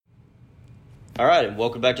All right, and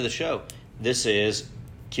welcome back to the show. This is...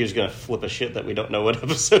 Q's going to flip a shit that we don't know what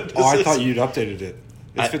episode this is. Oh, I thought you'd updated it.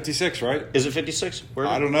 It's 56, right? Is it 56?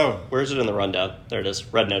 I don't know. Where is it in the rundown? There it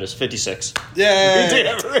is. Red notice, 56. Yay! We did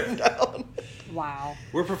have it written down. Wow.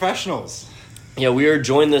 We're professionals. Yeah, we are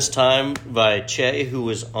joined this time by Che, who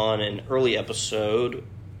was on an early episode,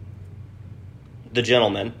 The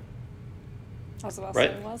Gentleman. I was about to Right?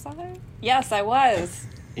 say, was I? Yes, I was.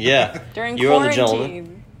 Yeah. During You're on The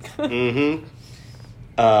quarantine. Gentleman. Mm-hmm.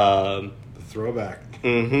 Throwback.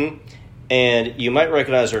 Mm-hmm. And you might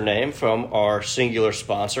recognize her name from our singular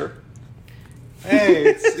sponsor. Hey,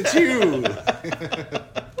 it's you.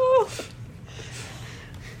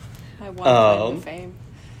 I won claim to fame.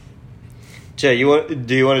 Che, do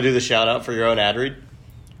you want to do the shout out for your own ad read?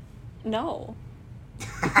 No.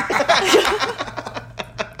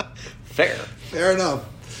 Fair. Fair enough.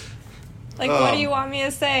 What do you want me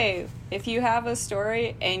to say? If you have a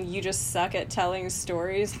story and you just suck at telling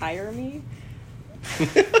stories, hire me.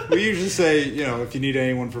 We usually say, if you need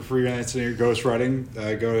anyone for freelancing or ghostwriting,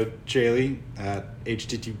 go to Chaley at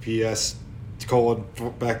https :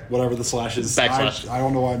 whatever the slash is. Backslash. I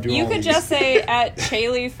don't know why I'm doing You all could these. just say at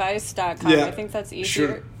ChaleyFeist.com. Yeah, I think that's easier.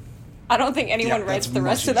 sure. I don't think anyone Yeah, writes that's the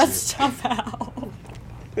rest much of that easier. stuff out.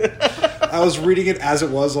 I was reading it as it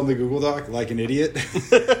was on the Google Doc, like an idiot.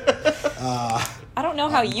 I don't know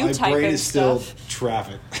how you My type brain in is still stuff.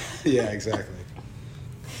 traffic. Yeah, exactly.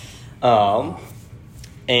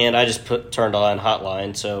 And I just turned on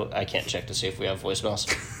hotline, so I can't check to see if we have voicemails.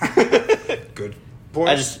 Good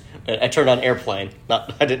point. I turned on airplane.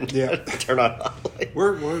 I didn't Yeah. turn on hotline.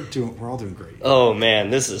 We're all doing great. Oh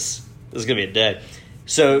man, this is gonna be a day.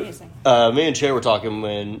 So Amazing. me and Che were talking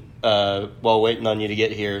while waiting on you to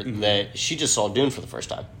get here that she just saw Dune for the first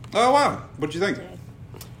time. Oh wow, what'd you think?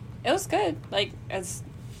 It was good. I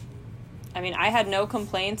had no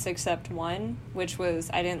complaints except one, which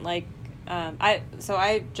was I didn't like. I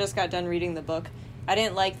just got done reading the book. I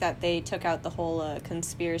didn't like that they took out the whole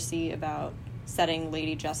conspiracy about setting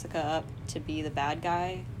Lady Jessica up to be the bad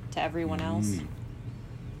guy to everyone else.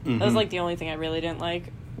 Mm-hmm. That was the only thing I really didn't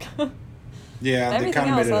like. Yeah, they Everything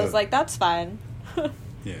kind of else, made it. I was like, that's fine.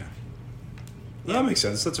 Yeah, that makes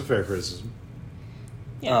sense. That's a fair criticism.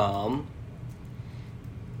 Yeah.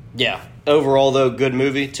 Yeah. Overall, though, good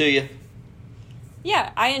movie to you.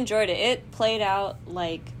 Yeah, I enjoyed it. It played out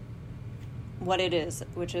like what it is,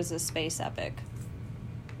 which is a space epic.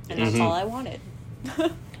 And that's all I wanted.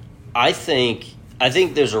 I think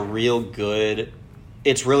there's a real good.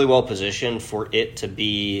 It's really well positioned for it to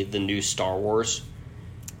be the new Star Wars.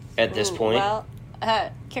 At this point, Well,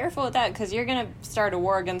 careful with that, because you're going to start a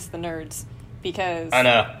war against the nerds. Because, I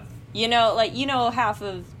know. half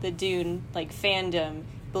of the Dune, fandom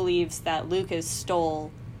believes that Lucas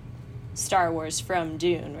stole Star Wars from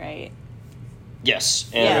Dune, right? Yes,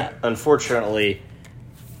 and Yeah. unfortunately,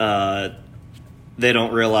 they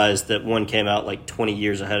don't realize that one came out 20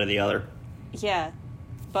 years ahead of the other. Yeah.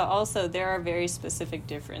 But also, there are very specific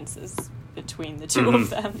differences between the two of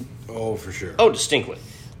them. Oh, for sure. Oh, distinctly.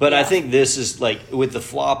 But I Yeah. think this is with the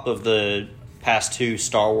flop of the past two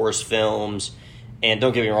Star Wars films, and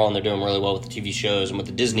don't get me wrong, they're doing really well with the TV shows, and with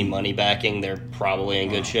the Disney money backing, they're probably in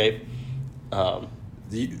good shape.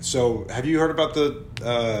 So, have you heard about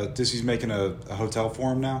the Disney's making a hotel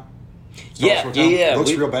for him now? Yeah. It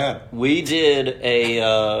looks real bad. We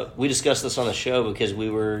we discussed this on the show because we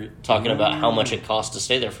were talking about how much it costs to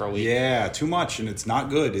stay there for a week. Yeah, too much, and it's not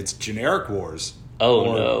good. It's generic wars. Oh,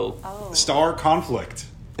 Or no. Oh. Star conflict,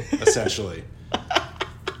 essentially.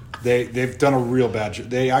 They've done a real bad job.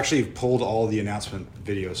 They actually pulled all the announcement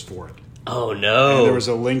videos for it. Oh, no. And there was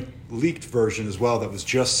a leaked version as well that was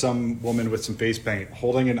just some woman with some face paint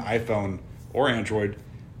holding an iPhone or Android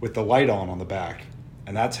with the light on the back.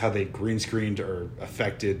 And that's how they green screened or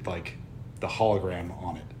affected the hologram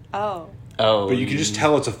on it. Oh. Oh. But you can just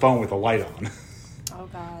tell it's a phone with a light on. Oh,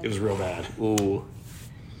 God. It was real bad. Ooh.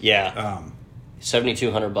 Yeah.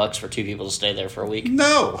 $7,200 for two people to stay there for a week.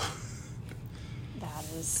 No. That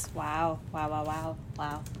is... Wow. Wow.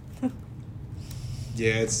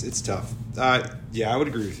 Yeah, it's tough. Yeah, I would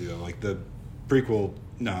agree with you though. The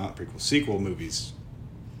sequel movies,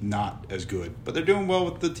 not as good, but they're doing well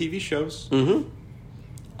with the TV shows. Mm-hmm.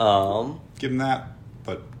 Give them that.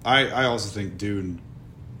 But I also think Dune.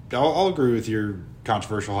 I'll agree with your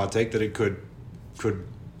controversial hot take that it could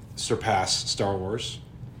surpass Star Wars.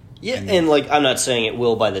 Yeah, and I'm not saying it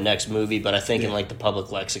will by the next movie, but I think in the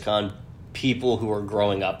public lexicon, people who are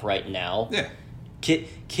growing up right now,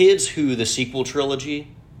 kids who the sequel trilogy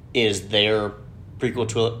is their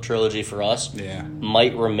prequel trilogy for us,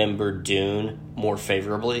 might remember Dune more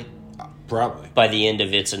favorably Probably by the end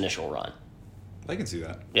of its initial run. I can see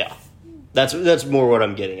that. Yeah, that's more what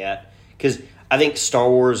I'm getting at, because I think Star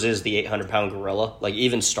Wars is the 800-pound gorilla. Like,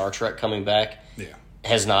 even Star Trek coming back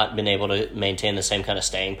has not been able to maintain the same kind of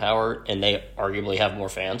staying power, and they arguably have more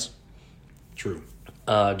fans. True.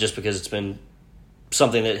 Just because it's been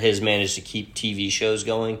something that has managed to keep TV shows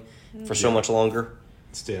going for so much longer.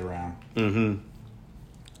 Stay around. Mm-hmm.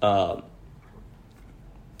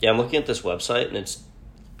 Yeah, I'm looking at this website, and it's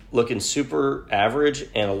looking super average,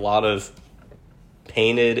 and a lot of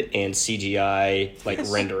painted and CGI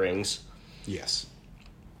renderings. Yes.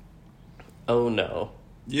 Oh no.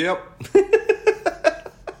 Yep.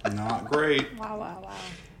 Not great. Wow.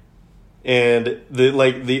 And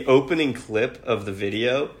the opening clip of the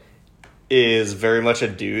video is very much a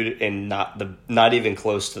dude and not even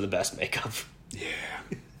close to the best makeup. Yeah.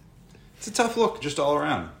 It's a tough look just all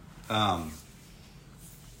around.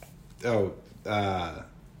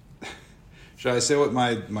 Should I say what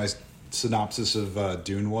my synopsis of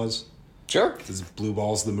Dune was? Sure. It's Blue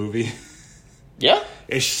Balls the movie. Yeah.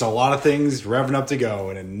 It's just a lot of things revving up to go,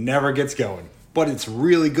 and it never gets going. But it's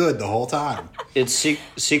really good the whole time. It's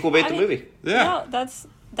sequel bait the movie. Yeah. No,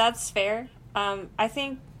 that's fair. I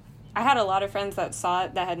think I had a lot of friends that saw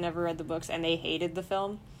it that had never read the books, and they hated the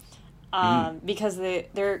film because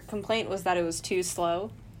their complaint was that it was too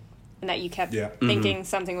slow and that you kept thinking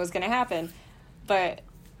something was going to happen. But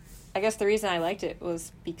I guess the reason I liked it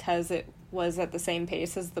was because it was at the same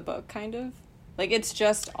pace as the book, kind of. Like, it's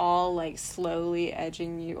just all, slowly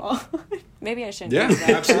edging you on. Maybe I shouldn't do that.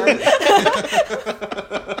 Absolutely.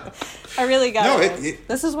 I really got it.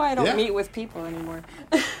 This is why I don't meet with people anymore.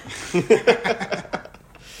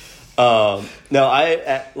 No,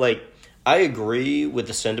 I agree with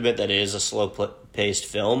the sentiment that it is a slow-paced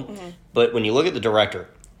film, but when you look at the director,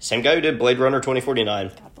 same guy who did Blade Runner 2049.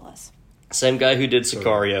 God bless. Same guy who did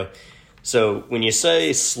Sicario. So when you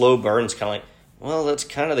say slow burn, it's kind of well, that's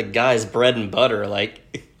kind of the guy's bread and butter. We're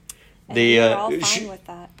all fine with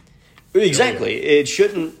that. Exactly. It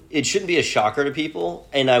shouldn't be a shocker to people.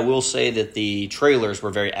 And I will say that the trailers were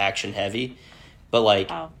very action heavy, but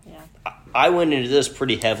I went into this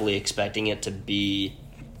pretty heavily expecting it to be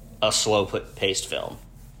a slow paced film.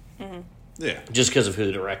 Mm-hmm. Yeah. Just because of who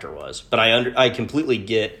the director was. But I completely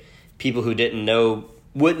get people who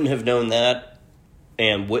wouldn't have known that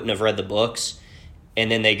and wouldn't have read the books. And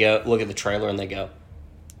then they go look at the trailer and they go,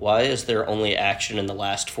 why is there only action in the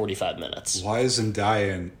last 45 minutes? Why is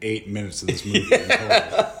Zendaya in 8 minutes of this movie?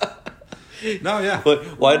 No, yeah.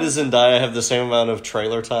 But why does Zendaya have the same amount of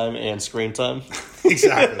trailer time and screen time?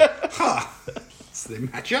 Exactly. So they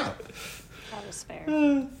match up. That was fair.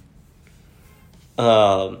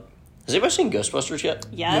 Has anybody seen Ghostbusters yet?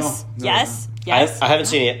 Yes. No. Yes. I haven't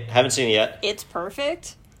seen it. Haven't seen it yet. It's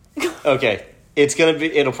perfect. Okay.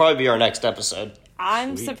 It'll probably be our next episode.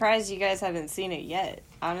 I'm surprised you guys haven't seen it yet.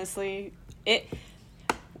 Honestly,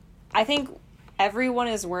 I think everyone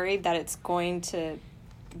is worried that it's going to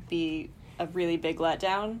be a really big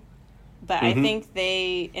letdown. But I think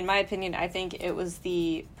in my opinion, I think it was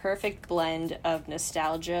the perfect blend of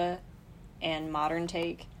nostalgia and modern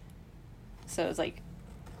take. So it was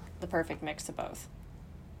the perfect mix of both.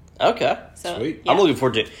 Okay. So, sweet. Yeah. I'm looking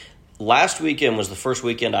forward to it. Last weekend was the first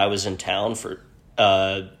weekend I was in town for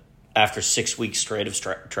after 6 weeks straight of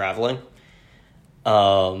traveling.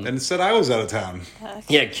 And it said I was out of town.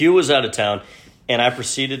 Yeah, Q was out of town, and I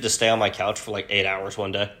proceeded to stay on my couch for 8 hours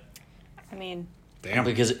one day. I mean, Damn.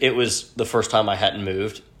 Because it was the first time I hadn't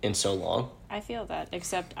moved in so long. I feel that,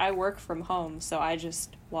 except I work from home, so I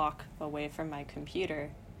just walk away from my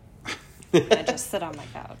computer and I just sit on my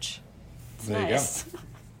couch. It's There nice. you go.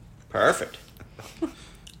 Perfect.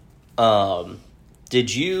 Have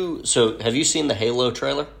you seen the Halo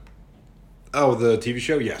trailer? Oh, the TV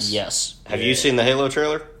show? Yes. Yes. Have you seen the Halo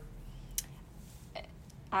trailer?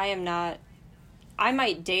 I am not. I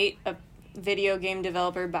might date a video game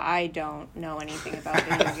developer, but I don't know anything about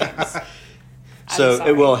video games.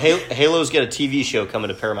 Halo's got a TV show coming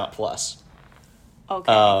to Paramount Plus.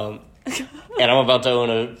 Okay. And I'm about to own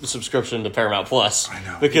a subscription to Paramount Plus. I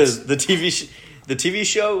know. Because the TV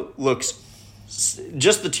show looks,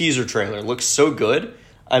 just the teaser trailer looks so good.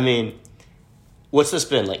 I mean, what's this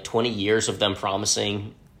been, 20 years of them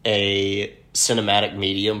promising a cinematic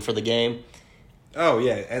medium for the game? Oh,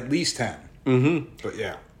 yeah, at least 10. Mm-hmm. But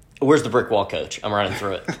yeah. Where's the brick wall coach? I'm running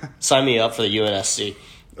through it. Sign me up for the UNSC.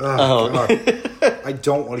 Oh, God. I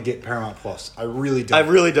don't want to get Paramount Plus. I really don't. I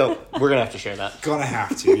really don't. We're going to have to share that. Gonna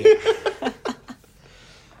have to, yeah.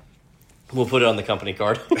 We'll put it on the company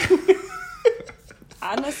card.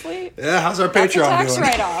 Honestly, Yeah, how's our that's a Patreon tax doing?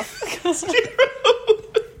 write-off.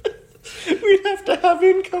 We'd have to have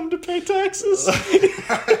income to pay taxes.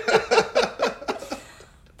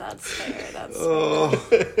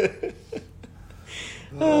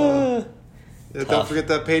 forget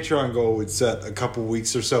that Patreon goal we'd set a couple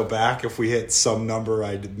weeks or so back. If we hit some number,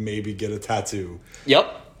 I'd maybe get a tattoo.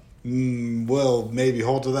 Yep. Well, maybe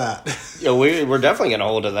hold to that. Yeah, we're definitely going to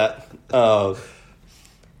hold to that. I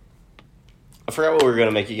forgot what we were going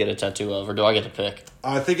to make you get a tattoo of, or do I get to pick?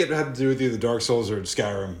 I think it had to do with either Dark Souls or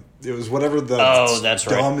Skyrim. It was whatever the that's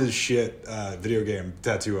dumb right. as shit video game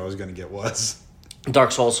tattoo I was going to get was.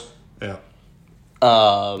 Dark Souls. Yeah.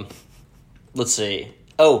 Let's see.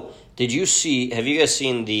 Oh, have you guys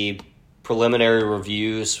seen the preliminary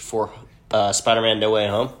reviews for Spider-Man No Way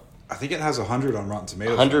Home? I think it has 100 on Rotten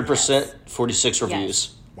Tomatoes. 100%, 46 reviews.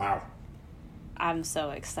 Yes. Wow. I'm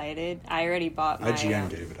so excited. I already bought my IGN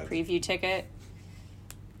gave it a preview ticket.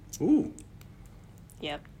 Ooh.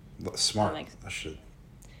 Yep. Smart. Like, I should.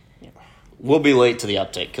 Yep. We'll be late to the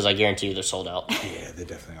update because I guarantee you they're sold out. Yeah, they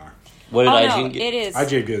definitely are. What did no, IGN get? it is.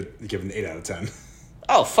 IGN give an 8 out of 10.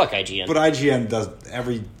 Oh, fuck IGN. But IGN does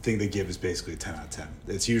everything they give is basically a 10 out of 10.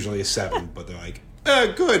 It's usually a 7, but they're like,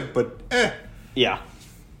 good, but Yeah.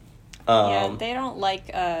 Yeah, they don't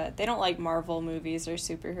like Marvel movies or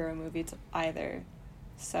superhero movies either.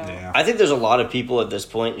 So Yeah. I think there's a lot of people at this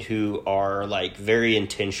point who are like very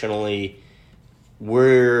intentionally.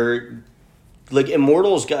 Immortals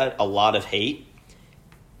got a lot of hate,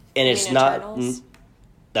 and You it's mean not. Eternals?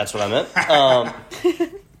 That's what I meant.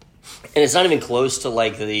 And it's not even close to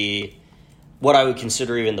like what I would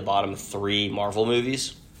consider even the bottom 3 Marvel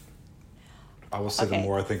movies. I will say Okay. the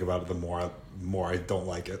more I think about it, the more I don't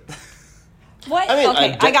like it. what? I mean,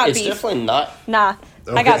 okay, I got it's beef. definitely not. Nah,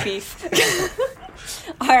 I Okay. got beef.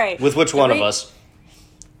 All right. With which one of us?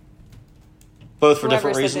 Both for Whoever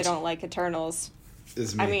different said reasons. they don't like Eternals.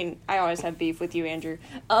 It's me. I mean, I always have beef with you, Andrew.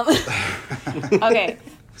 Okay,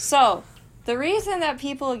 so the reason that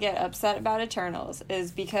people get upset about Eternals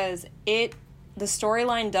is because the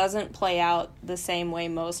storyline doesn't play out the same way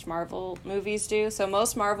most Marvel movies do. So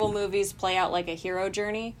most Marvel movies play out like a hero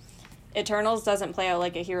journey. Eternals doesn't play out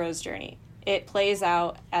like a hero's journey. It plays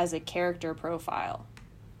out as a character profile.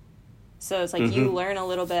 So it's like you learn a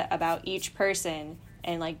little bit about each person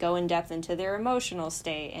and like go in depth into their emotional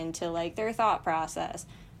state, into like their thought process.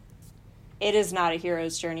 It is not a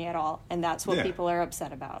hero's journey at all, and that's what people are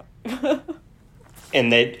upset about.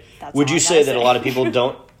 And would you say that a lot of people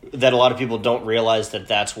don't realize that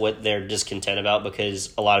that's what they're discontent about,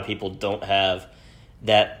 because a lot of people don't have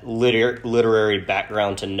that literary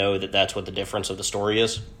background to know that that's what the difference of the story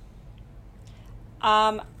is?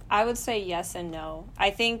 I would say yes and no. I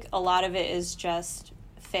think a lot of it is just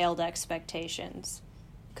failed expectations,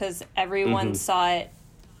 because everyone saw it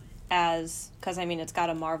because I mean it's got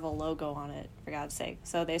a Marvel logo on it, for God's sake.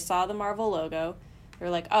 So they saw the Marvel logo, they're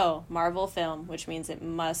like, oh, Marvel film, which means it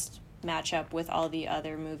must match up with all the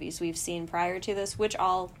other movies we've seen prior to this, which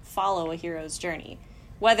all follow a hero's journey,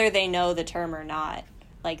 whether they know the term or not.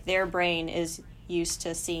 Like, their brain is used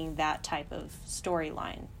to seeing that type of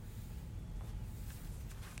storyline.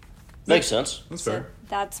 Makes sense. That's So fair.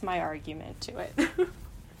 that's my argument to it.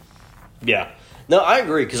 Yeah. No, I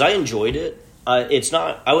agree, because I enjoyed it. It's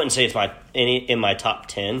not. I wouldn't say it's in my top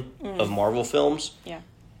 10 of Marvel films. Yeah.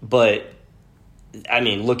 But I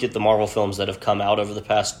mean, look at the Marvel films that have come out over the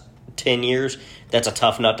past 10 years. That's a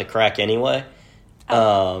tough nut to crack anyway.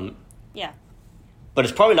 Yeah. But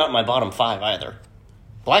it's probably not in my bottom 5 either.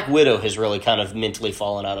 Black Widow has really kind of mentally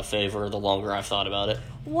fallen out of favor the longer I've thought about it.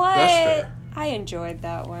 What? That's fair. I enjoyed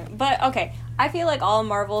that one. But, okay, I feel like all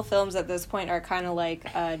Marvel films at this point are kind of like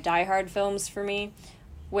Die Hard films for me,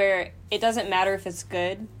 where it doesn't matter if it's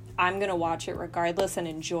good. I'm going to watch it regardless and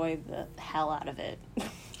enjoy the hell out of it.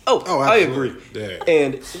 Oh, I agree. Yeah.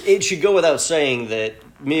 And it should go without saying that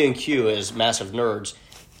me and Q, as massive nerds,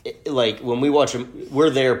 like when we watch them, we're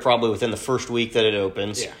there probably within the first week that it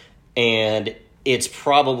opens. Yeah. And it's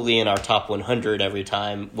probably in our top 100 every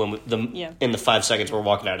time in the 5 seconds we're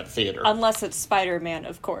walking out of the theater. Unless it's Spider-Man,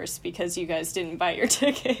 of course, because you guys didn't buy your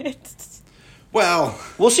tickets. Well,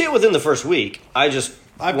 We'll see it within the first week. I've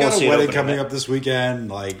got a wedding coming up this weekend.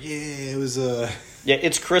 Like, it was Yeah,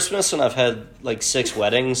 it's Christmas, and I've had like 6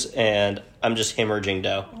 weddings, and I'm just hemorrhaging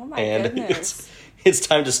dough. Oh my and goodness. It's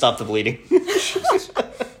time to stop the bleeding.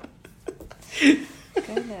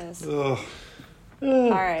 Goodness. Ugh. All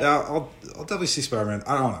right. Yeah, I'll definitely see Spider-Man.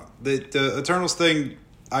 I don't know. The Eternals thing,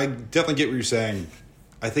 I definitely get what you're saying.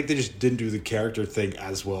 I think they just didn't do the character thing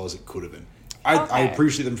as well as it could have been. I Okay.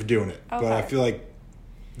 appreciate them for doing it, but I Okay. feel like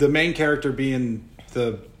the main character being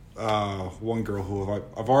the one girl who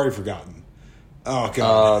I've already forgotten. Oh,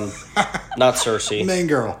 God. Not Cersei. Main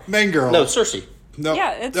girl. No, Cersei. No.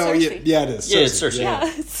 Yeah, it's no, Cersei. Yeah, it is. Yeah, it's Cersei. Yeah,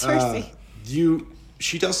 it's Cersei.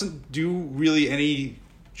 She doesn't do really any.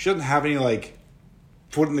 She doesn't have any like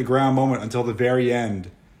foot in the ground moment until the very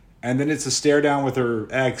end. And then it's a stare down with her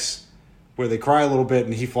ex where they cry a little bit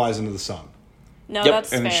and he flies into the sun. No,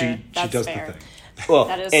 that's and fair. she That's does fair. the thing. Well,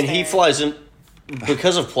 That is and he fair. flies in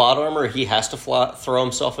because of plot armor. He has to throw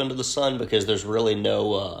himself into the sun because there's really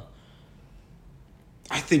no.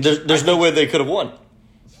 I think There's no way they could have won.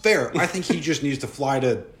 fair. I think he just needs to fly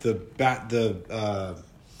to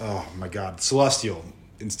oh my god, Celestial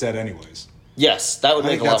instead anyways. Yes, that would I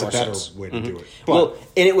make think a lot that's more a better sense. way to do it. But Well,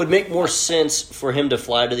 and it would make more sense for him to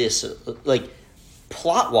fly to the like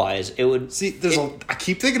plot wise. It would see, I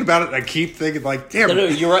keep thinking about it. And I keep thinking like, damn. No,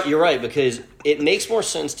 you're right because it makes more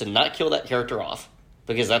sense to not kill that character off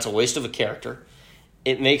because that's a waste of a character.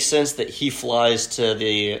 It makes sense that he flies to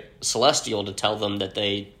the Celestial to tell them that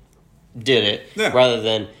they did it rather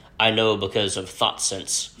than I know because of thought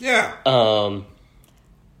sense. Yeah.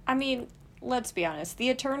 I mean, let's be honest. The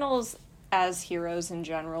Eternals, as heroes in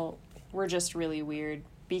general, were just really weird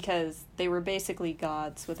because they were basically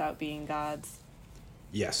gods without being gods.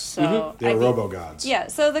 Yes. So They're robo-gods. Yeah,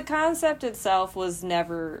 so the concept itself was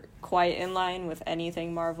never quite in line with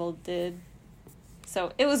anything Marvel did.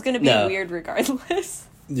 So it was going to be weird regardless.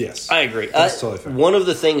 Yes. I agree. That's totally fair. One of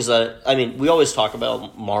the things that, I mean, we always talk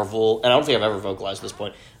about Marvel, and I don't think I've ever vocalized this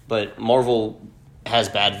point, but Marvel has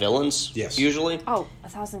bad villains, usually. Oh,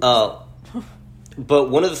 1,000%. But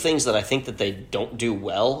one of the things that I think that they don't do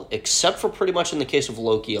well, except for pretty much in the case of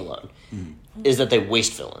Loki alone, is that they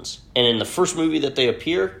waste villains. And in the first movie that they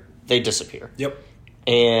appear, they disappear. Yep.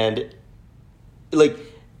 And, like,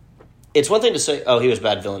 it's one thing to say, oh, he was a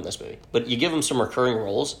bad villain in this movie. But you give him some recurring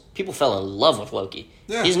roles, people fell in love with Loki.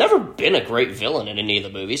 Yeah. He's never been a great villain in any of the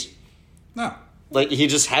movies. No. Like, he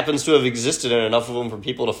just happens to have existed in enough of them for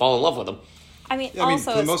people to fall in love with him. I mean, Yeah,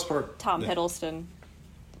 also for the it's most part, Tom Hiddleston.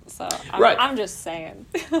 So, Right. I'm just saying.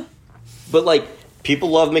 But, like, people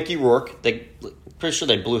love Mickey Rourke. Pretty sure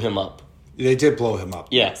they blew him up. They did blow him up.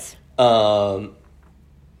 Yes. Who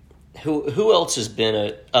else has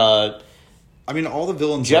been I mean, all the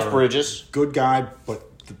villains Jeff are Bridges. good guy, but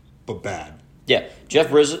bad. Yeah, Jeff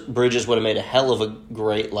Bridges would have made a hell of a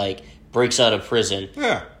great, like, breaks out of prison.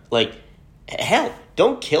 Yeah. Like, hell,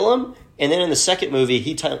 don't kill him. And then in the second movie,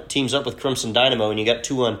 he teams up with Crimson Dynamo, and you got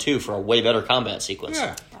 2-on-2 for a way better combat sequence.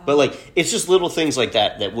 Yeah. But, like, it's just little things like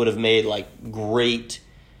that would have made, like, great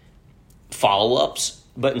follow-ups,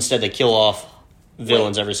 but instead they kill off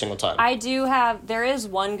villains every single time. There is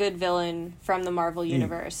one good villain from the Marvel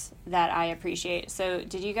Universe that I appreciate. So,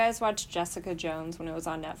 did you guys watch Jessica Jones when it was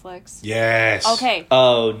on Netflix? Yes. Okay.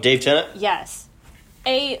 Oh, Dave Tennant? Yes.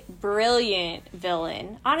 A brilliant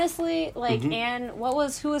villain. Honestly, like, and who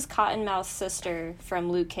was Cottonmouth's sister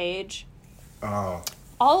from Luke Cage? Oh.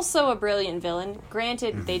 Also a brilliant villain.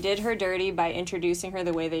 Granted, they did her dirty by introducing her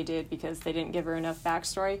the way they did because they didn't give her enough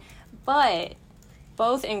backstory. But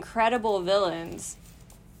both incredible villains,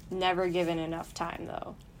 never given enough time,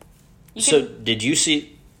 though. Did you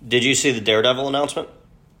see the Daredevil announcement?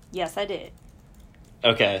 Yes, I did.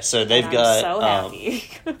 Okay, so they've I'm got... so happy.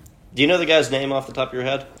 do you know the guy's name off the top of your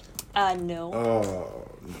head? No. Oh,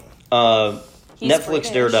 no. He's Netflix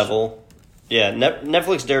British. Daredevil. Yeah,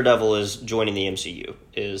 Netflix Daredevil is joining the MCU.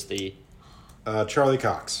 Is the... Charlie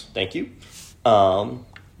Cox. Thank you.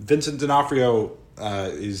 Vincent D'Onofrio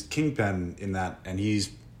is Kingpin in that, and he's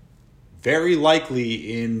very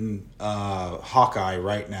likely in Hawkeye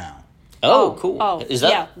right now. Oh, cool. Oh, has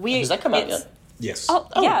that come out yet? Yes. Oh,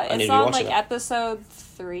 yeah, I need it's to be on, watching like, that. episode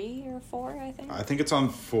 3 or 4, I think. I think it's on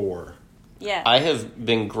 4. Yeah. I have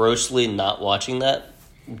been grossly not watching that,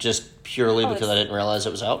 just purely because I didn't realize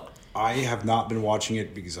it was out. I have not been watching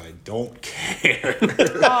it because I don't care.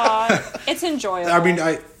 It's enjoyable. I mean,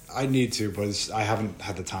 I need to, but I haven't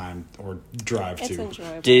had the time or drive it's to.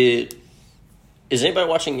 enjoyable. Is anybody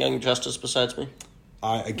watching Young Justice besides me?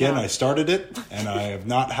 I started it, and I have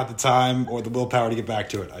not had the time or the willpower to get back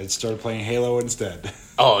to it. I started playing Halo instead.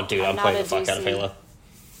 Oh, dude, I'm not playing a the fuck out of DC. Halo.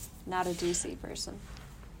 Not a DC person.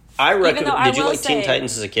 I reckon. though I Did you will like Teen say-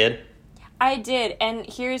 Titans as a kid? I did, and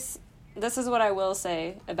this is what I will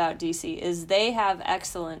say about DC, is they have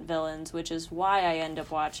excellent villains, which is why I end up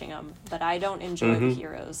watching them, but I don't enjoy the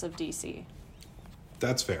heroes of DC.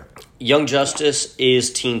 That's fair. Young Justice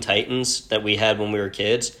is Teen Titans that we had when we were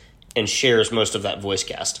kids, and shares most of that voice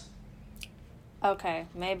cast. Okay,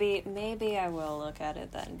 maybe I will look at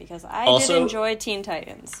it then, because I Also- did enjoy Teen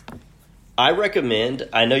Titans. I recommend.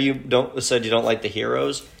 I know you said you don't like the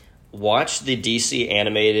heroes. Watch the DC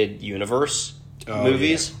animated universe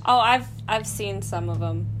movies. Oh, I've seen some of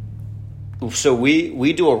them. So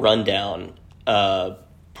we do a rundown,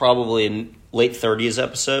 probably in late 30s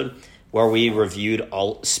episode, where we reviewed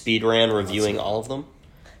reviewing all of them.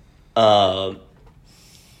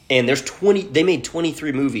 and there's 20. They made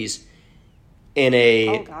 23 movies in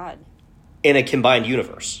a combined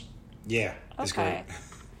universe. Yeah, it's okay. great.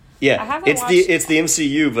 Yeah, it's the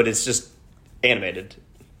MCU, but it's just animated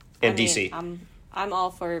and DC. I'm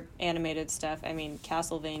all for animated stuff. I mean,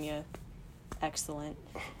 Castlevania, excellent.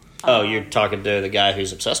 Oh, you're talking to the guy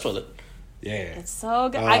who's obsessed with it. Yeah, it's so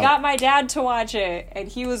good. I got my dad to watch it, and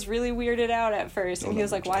he was really weirded out at first, and he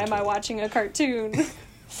was like, "Why am I watching a cartoon?"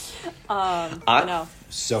 No,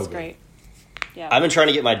 so it's great. Yeah, I've been trying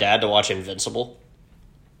to get my dad to watch Invincible.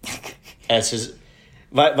 As his,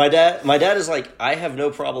 my dad is like, I have no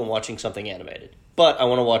problem watching something animated, but I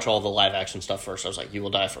want to watch all the live action stuff first. I was like, you will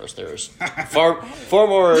die first. There's far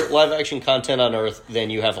more live action content on Earth than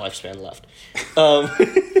you have lifespan left.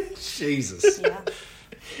 Jesus. Yeah.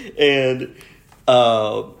 And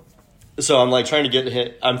so I'm like trying to get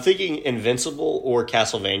him. I'm thinking Invincible or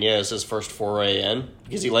Castlevania as his first foray in,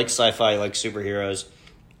 because he likes sci-fi, he likes superheroes,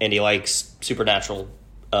 and he likes supernatural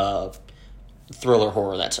thriller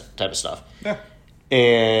horror, that type of stuff. Yeah.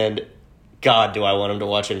 And God, do I want him to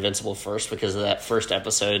watch Invincible first because of that first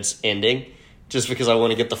episode's ending? Just because I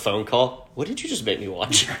want to get the phone call. What did you just make me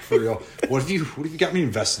watch? For real. What have you got me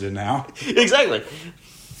invested in now? Exactly.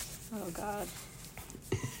 Oh God.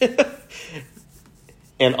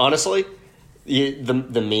 And honestly, the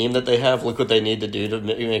meme that they have, look what they need to do to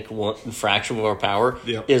make one fraction of our power,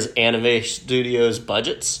 is anime studios'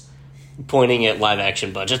 budgets pointing at live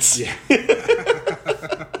action budgets. Yeah.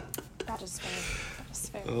 That is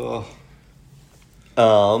fair.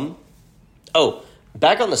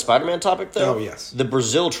 Back on the Spider-Man topic, though. Oh, yes. The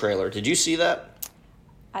Brazil trailer. Did you see that?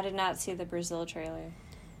 I did not see the Brazil trailer.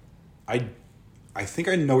 I think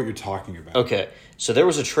I know what you're talking about. Okay, so there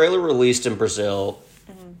was a trailer released in Brazil.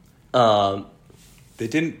 Mm-hmm. They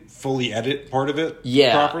didn't fully edit part of it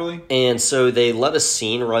properly. And so they let a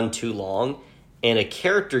scene run too long, and a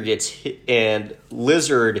character gets hit, and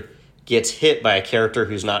Lizard gets hit by a character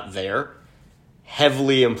who's not there,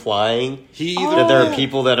 heavily implying that there are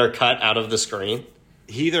people that are cut out of the screen.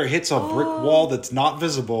 He either hits a brick wall that's not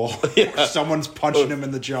visible, or someone's punching him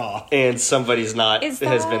in the jaw. And somebody's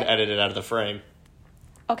has been edited out of the frame.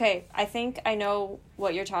 Okay, I think I know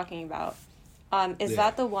what you're talking about. Is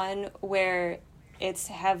that the one where it's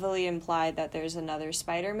heavily implied that there's another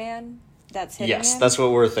Spider-Man that's hitting him? Yes, that's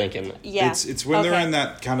what we're thinking. Yeah. It's when they're in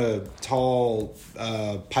that kind of tall,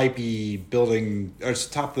 pipey building, or it's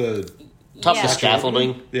top of the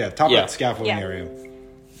scaffolding. Yeah, top of the scaffolding area.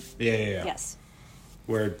 Yeah. Yes.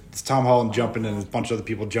 Where it's Tom Holland jumping and a bunch of other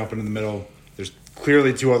people jumping in the middle. There's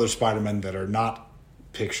clearly two other Spider-Men that are not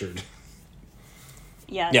pictured.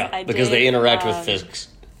 Yes, yeah, because they interact with physics.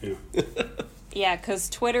 Yeah. Yeah, because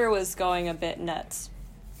Twitter was going a bit nuts.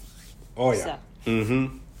 Oh, yeah. So.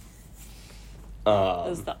 Mm-hmm. That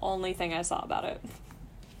was the only thing I saw about it.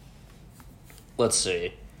 Let's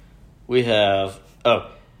see. We have...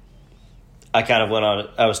 I kind of went on...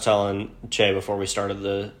 I was telling Che before we started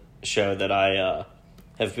the show that I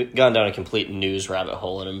have gone down a complete news rabbit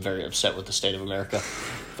hole, and I'm very upset with the state of America.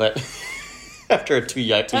 But after a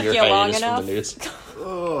two-year hiatus from the news...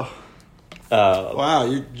 Wow,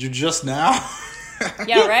 you're just now?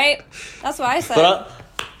 Yeah, right? That's what I said. But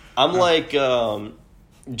I'm like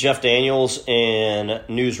Jeff Daniels in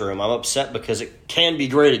Newsroom. I'm upset because it can be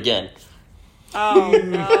great again. Oh,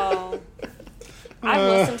 no. I've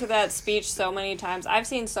listened to that speech so many times. I've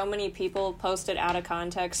seen so many people post it out of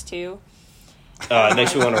context, too. It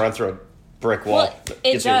makes me want to run through a brick wall. Well,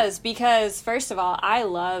 it does, because, first of all, I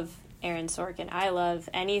love Aaron Sorkin. I love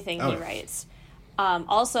anything he writes.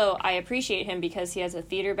 Also, I appreciate him because he has a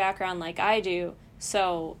theater background like I do,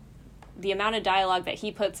 so the amount of dialogue that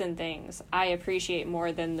he puts in things, I appreciate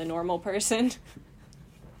more than the normal person.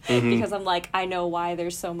 Because I'm like, I know why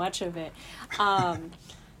there's so much of it.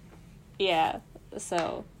 Yeah,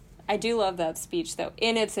 so I do love that speech, though,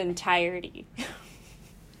 in its entirety.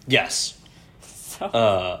 Yes.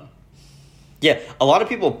 So. Yeah, a lot of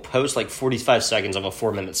people post like 45 seconds of a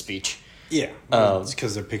 4-minute speech. Yeah, it's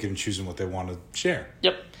because they're picking and choosing what they want to share.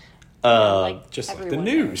 Yep. Just like the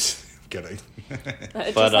news. Kidding.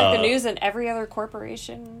 Just like the news and every other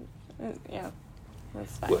corporation. Yeah,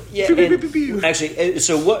 that's fine. Well, yeah, actually,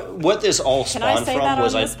 so what this all spawned from was... Can I say that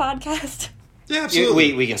on this podcast? Yeah,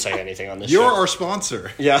 absolutely. We can say anything on this You're show. our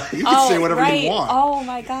sponsor. Yeah. You can say whatever you want. Oh,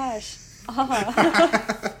 my gosh.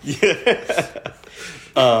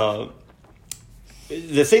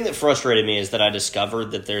 The thing that frustrated me is that I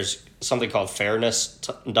discovered that there's something called fairness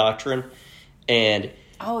doctrine, and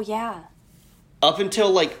up until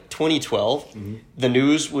like 2012, the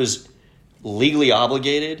news was legally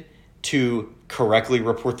obligated to correctly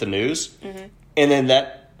report the news, and then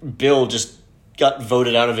that bill just got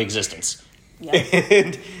voted out of existence. Yeah.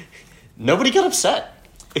 And nobody got upset.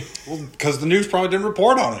 Well, because the news probably didn't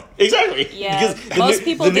report on it. Exactly. Yeah, most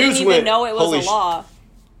people didn't even know it was a law.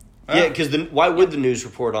 Yeah, because why would the news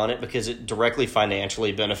report on it? Because it directly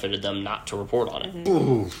financially benefited them not to report on it.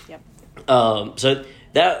 Ooh. Yep. So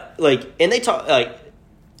that, like, and they talk, like,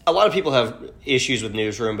 a lot of people have issues with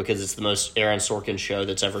Newsroom because it's the most Aaron Sorkin show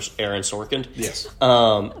that's ever Aaron Sorkin. Yes.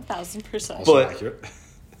 1,000%. But accurate.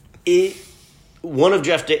 One of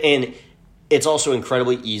and it's also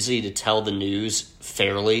incredibly easy to tell the news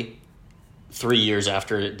fairly 3 years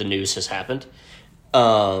after the news has happened.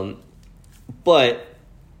 But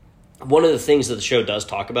one of the things that the show does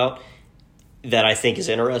talk about that I think is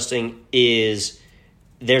interesting is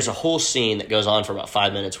there's a whole scene that goes on for about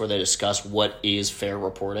 5 minutes where they discuss what is fair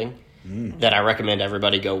reporting that I recommend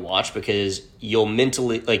everybody go watch, because you'll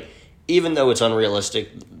mentally, like, even though it's unrealistic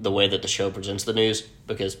the way that the show presents the news,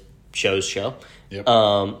 because shows show, Yep.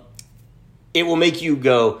 It will make you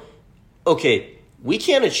go, okay, we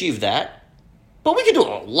can't achieve that, but we can do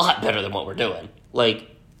a lot better than what we're doing. Like,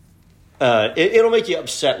 it'll make you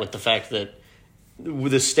upset with the fact that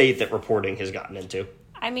the state that reporting has gotten into.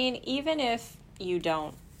 I mean, even if you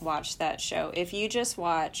don't watch that show, if you just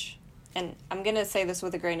watch, and I'm going to say this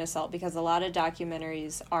with a grain of salt because a lot of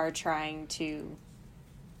documentaries are trying to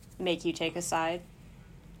make you take a side,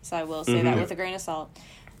 so I will say that with a grain of salt.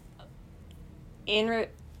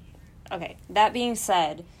 Okay, that being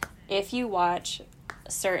said, if you watch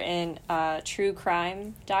certain true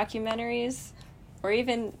crime documentaries or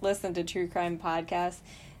even listen to true crime podcasts,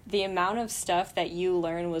 the amount of stuff that you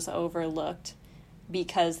learn was overlooked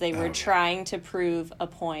because they were trying to prove a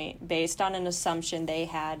point based on an assumption they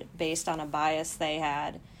had, based on a bias they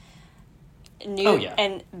had.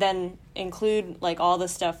 And then include, like, all the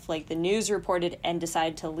stuff, like, the news reported and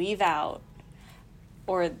decided to leave out,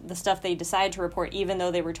 or the stuff they decide to report even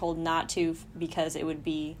though they were told not to because it would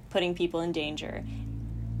be putting people in danger.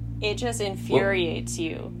 It just infuriates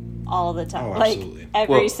you all the time. Like,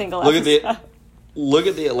 every single episode. Look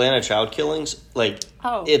at the Atlanta child killings. Like,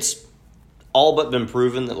 it's all but been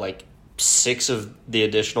proven that, like, 6 of the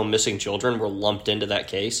additional missing children were lumped into that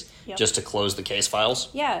case just to close the case files.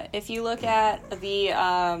 Yeah, if you look at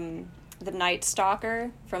the Night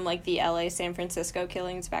Stalker from, like, the LA San Francisco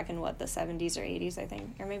killings back in, the 70s or 80s, I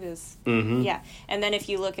think, or maybe it was yeah. And then if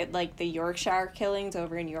you look at, like, the Yorkshire killings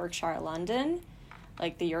over in Yorkshire, London,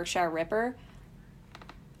 like the Yorkshire Ripper,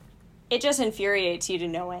 it just infuriates you to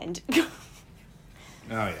no end.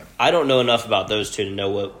 I don't know enough about those two to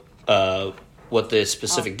know what the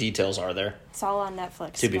specific details are there. It's all on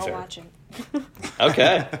Netflix. To be fair, watch it.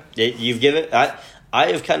 Okay, you've given. I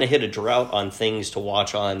have kind of hit a drought on things to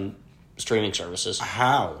watch on streaming services.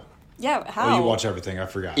 How? Yeah, how? Oh, you watch everything. I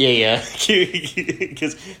forgot. Yeah.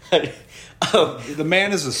 Because the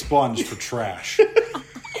man is a sponge for trash.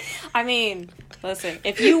 I mean, listen,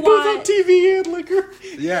 if you want TV and liquor,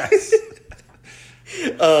 yes.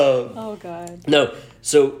 Oh God. No.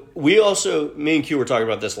 So me and Q were talking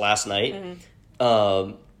about this last night,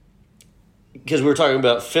 because we were talking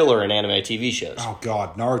about filler in anime TV shows. Oh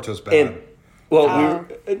God, Naruto's bad. And,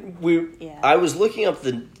 I was looking up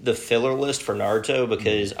the filler list for Naruto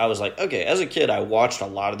because I was like, okay, as a kid, I watched a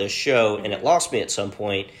lot of this show and it lost me at some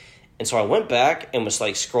point. And so I went back and was,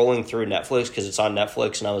 like, scrolling through Netflix because it's on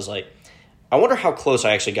Netflix, and I was like, I wonder how close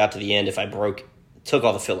I actually got to the end if I took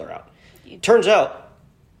all the filler out. Turns out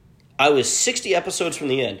I was 60 episodes from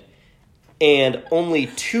the end and only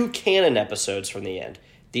 2 canon episodes from the end.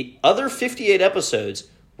 The other 58 episodes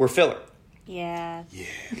were filler. Yeah.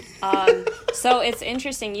 So it's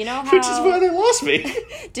interesting. You know how... Which is why they lost me.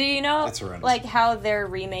 Do you know, That's horrendous. like, how they're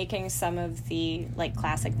remaking some of the, like,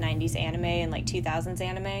 classic 90s anime and, like, 2000s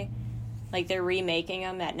anime? Like, they're remaking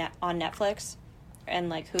them on Netflix and,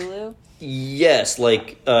 like, Hulu? Yes,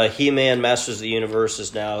 like, He-Man Masters of the Universe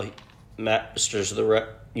is now Masters of the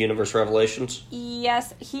Universe Revelations.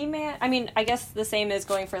 Yes, He-Man... I mean, I guess the same is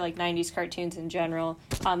going for, like, 90s cartoons in general,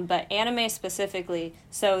 but anime specifically.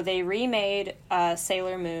 So they remade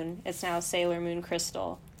Sailor Moon. It's now Sailor Moon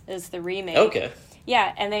Crystal is the remake. Okay.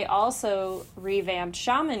 Yeah, and they also revamped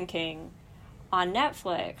Shaman King on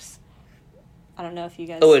Netflix. I don't know if you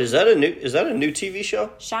guys... Oh, wait, is that a new TV show?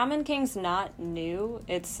 Shaman King's not new.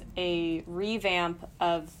 It's a revamp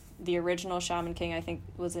of the original Shaman King, I think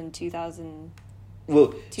was in 2000...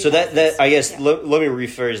 Well, so that I guess, let me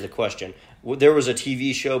rephrase the question. There was a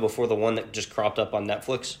TV show before the one that just cropped up on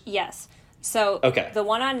Netflix? Yes. So okay. The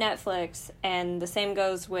one on Netflix, and the same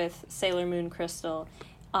goes with Sailor Moon Crystal,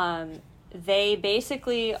 they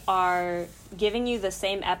basically are giving you the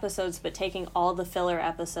same episodes but taking all the filler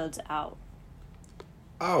episodes out.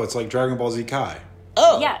 Oh, it's like Dragon Ball Z Kai.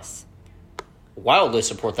 Oh. Yes. Wildly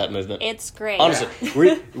support that movement. It's great. Honestly,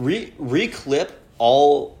 reclip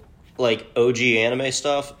all like OG anime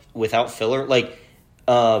stuff without filler. Like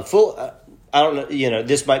full. I don't know. You know,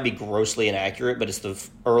 this might be grossly inaccurate, but it's the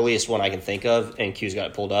earliest one I can think of, and Q's got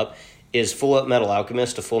it pulled up. Is Full Metal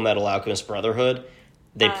Alchemist to Full Metal Alchemist Brotherhood?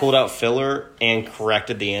 They pulled out filler and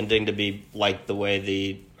corrected the ending to be like the way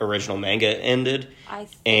the original manga ended. I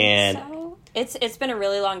think so. It's been a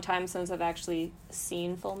really long time since I've actually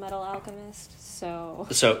seen Full Metal Alchemist, so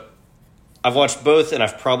I've watched both, and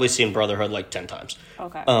I've probably seen Brotherhood like 10 times.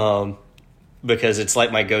 Okay. Because it's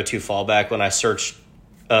like my go-to fallback when I search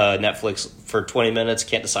Netflix for 20 minutes,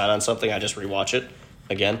 can't decide on something, I just rewatch it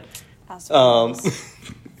again.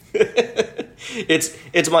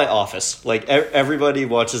 It's my Office. Like everybody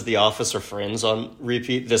watches The Office or Friends on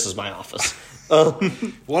repeat. This is my Office. I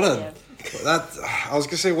was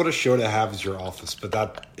gonna say what a show to have is your Office, but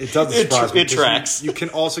that it doesn't surprise me. It tracks. You can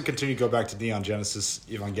also continue to go back to Neon Genesis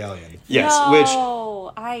Evangelion. Yes,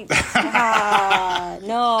 no,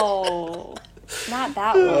 no, not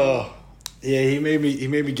that one. Yeah, he made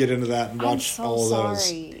me get into that and watch all of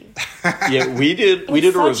those. Yeah, we did a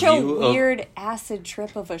review of such a weird acid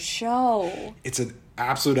trip of a show. It's an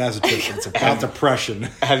absolute acid trip. It's about depression.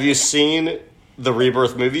 Have you seen the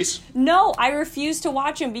Rebirth movies? No, I refused to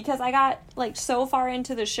watch them because I got like so far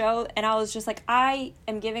into the show and I was just like, I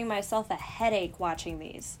am giving myself a headache watching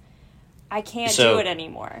these. I can't do it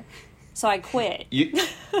anymore. So I quit.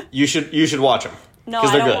 You should watch them. No,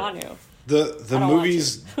 I don't want to. The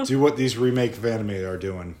movies do what these remake of anime are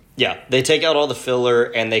doing. Yeah, they take out all the filler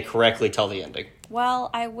and they correctly tell the ending. Well,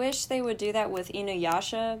 I wish they would do that with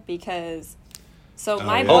Inuyasha because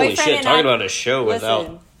my boyfriend holy shit, and talking about a show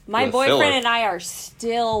without my boyfriend filler. and I are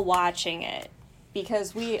still watching it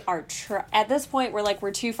because we are at this point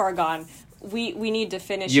we're too far gone. We need to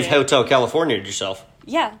finish You've it. Hotel California'd yourself.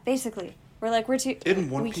 Yeah, basically. We're too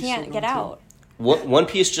we can't get out. One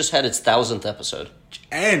Piece just had its 1000th episode.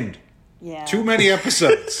 And yeah. Too many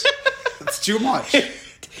episodes. That's too much.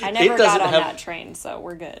 I never got on that train, so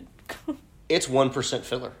we're good. It's 1%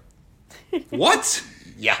 filler. What?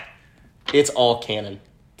 Yeah. It's all canon.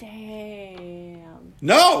 Damn.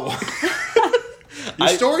 No! Your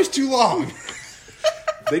story's too long.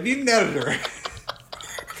 They need an editor.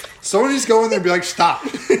 Someone needs to go in there and be like, stop.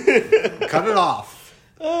 Cut it off.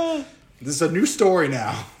 This is a new story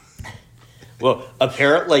now. Well,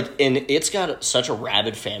 apparently, and it's got such a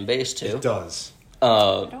rabid fan base, too. It does.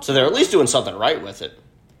 So they're at least doing something right with it.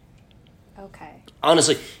 Okay.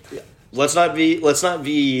 Honestly, let's not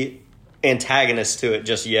be antagonists to it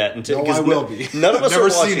just yet. No, I will be. None of us are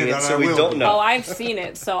watching it, so we don't know. Oh, I've seen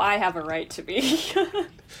it, so I have a right to be.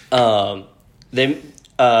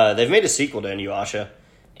 They've made a sequel to Inuyasha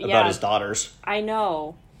about his daughters. I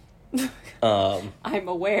know. I'm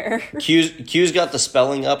aware. Q's got the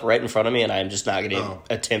spelling up right in front of me, and I'm just not going to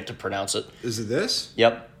attempt to pronounce it. Is it this?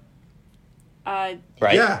 Yep. Right?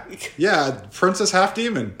 Yeah. Princess Half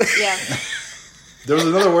Demon. Yeah. There was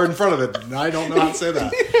another word in front of it, and I don't know how to say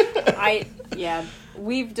that.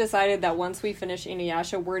 We've decided that once we finish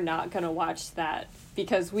Inuyasha, we're not going to watch that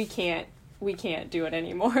because we can't do it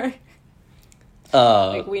anymore.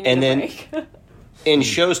 We need a break. In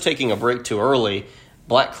shows taking a break too early,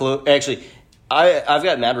 Black Clover. Actually, I've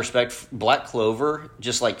got mad respect. Black Clover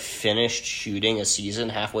just finished shooting a season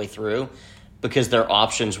halfway through because their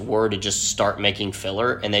options were to just start making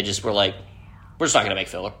filler, and they just were like, "We're just not going to make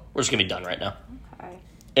filler. We're just going to be done right now." Okay.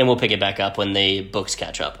 And we'll pick it back up when the books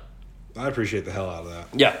catch up. I appreciate the hell out of that.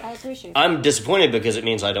 Yeah, I appreciate. I'm disappointed because it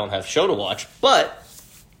means I don't have show to watch, but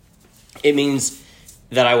it means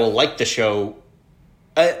that I will like the show.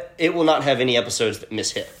 It will not have any episodes that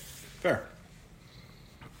miss-hit. Fair.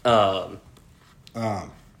 Which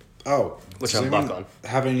I'm buck on.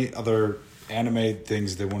 Have any other anime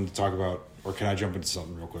things they wanted to talk about, or can I jump into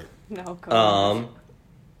something real quick? No, go on.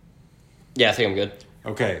 Yeah, I think I'm good.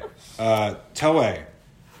 Okay. Toei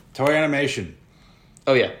Animation.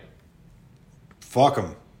 Oh, yeah. Fuck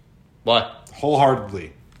them. Why?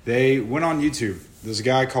 Wholeheartedly. They went on YouTube. There's a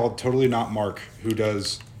guy called Totally Not Mark who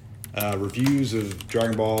does reviews of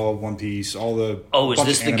Dragon Ball, One Piece, all the... Oh, is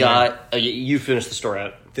this the guy... you finished the story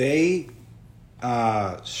out. They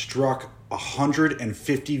struck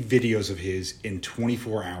 150 videos of his in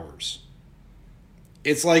 24 hours.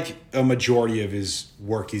 It's like a majority of his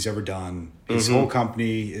work he's ever done. His whole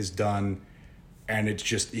company is done, and it's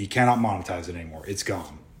just... He cannot monetize it anymore. It's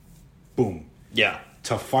gone. Boom. Yeah.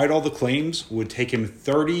 To fight all the claims would take him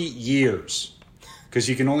 30 years because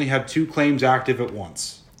you can only have 2 claims active at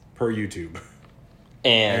once per YouTube.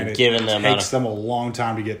 And given them takes them a long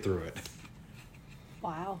time to get through it.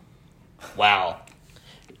 Wow. Wow.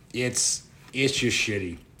 It's just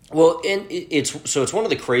shitty. Well, and it's one of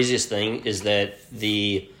the craziest thing is that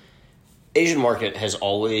the Asian market has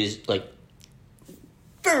always, like,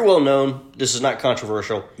 very well known. This is not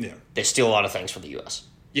controversial. Yeah. They steal a lot of things from the U.S.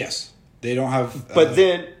 Yes. They don't have but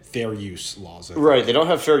then fair use laws. Right. They don't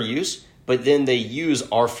have fair use, but then they use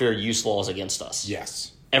our fair use laws against us.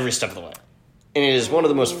 Yes. Every step of the way. And it is one of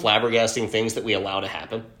the most flabbergasting things that we allow to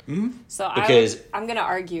happen. Mm-hmm. So because I'm going to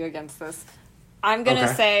argue against this. I'm going to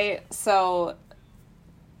say, from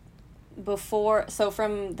the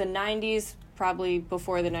 90s, probably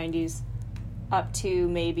before the 90s, up to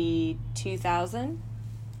maybe 2000,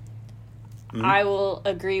 I will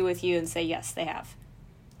agree with you and say yes, they have,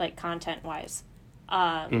 like, content-wise.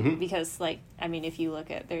 Because, like, I mean, if you look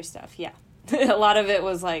at their stuff, yeah. A lot of it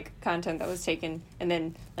was, like, content that was taken and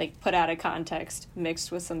then, like, put out of context,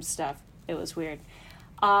 mixed with some stuff. It was weird.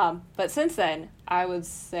 But since then, I would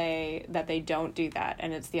say that they don't do that,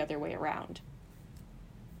 and it's the other way around.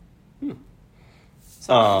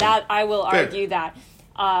 So that I will argue that.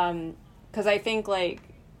 Because I think, like,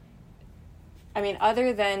 I mean,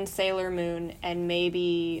 other than Sailor Moon and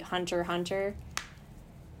maybe Hunter x Hunter,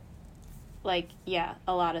 like, yeah,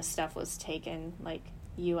 a lot of stuff was taken, like,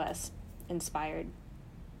 U.S. inspired.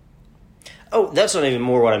 Oh, that's not even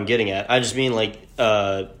more what I'm getting at. I just mean, like...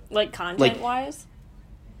 like, content-wise?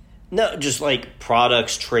 No, just, like,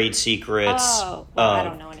 products, trade secrets. Oh, well, I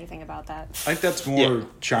don't know anything about that. I think that's more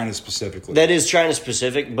China specifically. That is China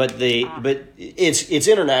specific, but but it's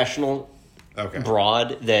international,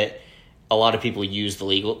 broad, that a lot of people use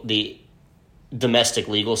the domestic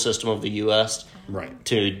legal system of the U.S. right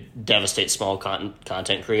to devastate small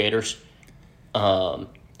content creators, and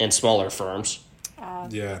smaller firms. I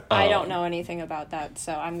don't know anything about that,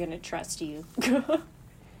 so I'm going to trust you.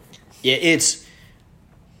 Yeah,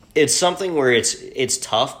 it's something where it's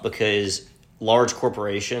tough because large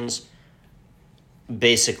corporations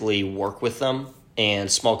basically work with them, and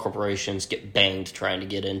small corporations get banged trying to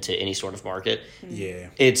get into any sort of market. Yeah,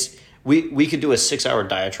 we could do a 6-hour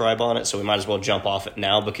diatribe on it, so we might as well jump off it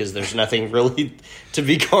now because there's nothing really to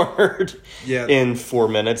be covered in 4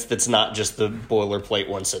 minutes that's not just the boilerplate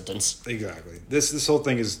one sentence. Exactly. This whole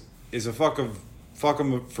thing is a fuck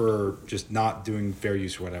them for just not doing fair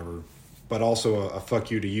use or whatever, but also a fuck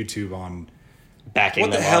you to YouTube on backing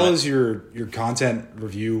what the hell is your content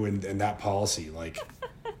review and that policy. Like,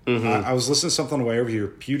 I was listening to something on the way over here.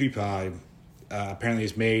 PewDiePie apparently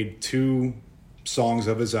has made 2 songs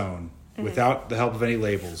of his own without the help of any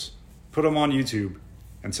labels, put them on YouTube,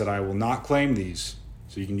 and said, I will not claim these,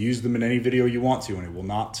 so you can use them in any video you want to, and it will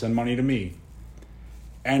not send money to me.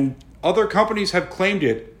 And other companies have claimed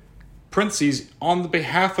it, parentheses, on the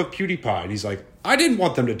behalf of PewDiePie. And he's like, I didn't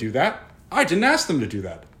want them to do that. I didn't ask them to do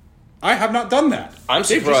that. I have not done that. I'm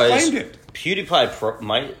surprised. They've just claimed it.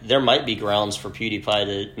 PewDiePie there might be grounds for PewDiePie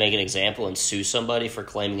to make an example and sue somebody for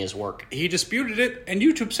claiming his work. He disputed it, and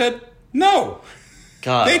YouTube said, no.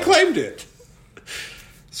 God. They claimed it.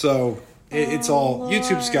 So, it's all...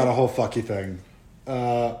 YouTube's got a whole fucky thing.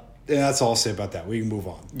 And that's all I'll say about that. We can move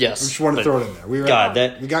on. Yes. I just wanted to throw it in there.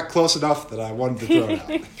 We got close enough that I wanted to throw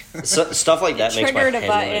it out. Stuff like that makes my head triggered a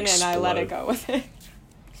button explode. and I let it go with it.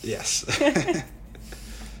 Yes.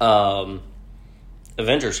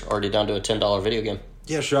 Avengers already down to a $10 video game.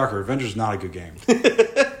 Yeah, shocker. Avengers not a good game.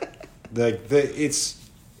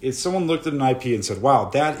 It's someone looked at an IP and said, "Wow,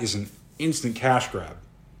 that is an instant cash grab.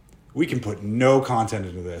 We can put no content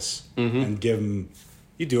into this and give them."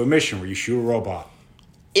 You do a mission where you shoot a robot.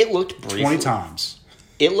 It looked briefly 20 times.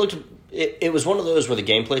 It was one of those where the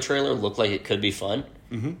gameplay trailer looked like it could be fun,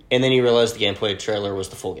 and then you realized the gameplay trailer was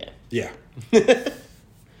the full game. Yeah.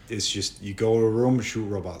 It's just, you go to a room, shoot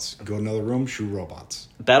robots. Go to another room, shoot robots.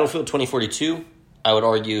 Battlefield 2042, I would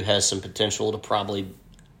argue, has some potential to probably...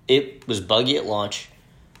 It was buggy at launch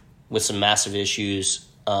with some massive issues.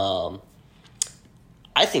 I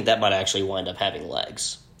think that might actually wind up having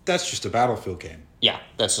legs. That's just a Battlefield game. Yeah,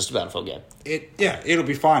 that's just a Battlefield game. It'll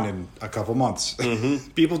be fine in a couple months.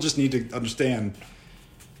 People just need to understand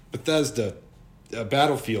Bethesda,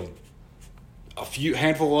 Battlefield,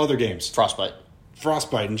 handful of other games.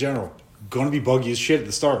 Frostbite in general, going to be buggy as shit at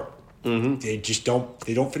the start. They just don't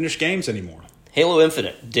finish games anymore. Halo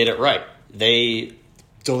Infinite did it right. They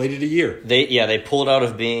delayed it a year. They pulled out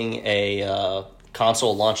of being a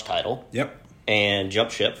console launch title. Yep. And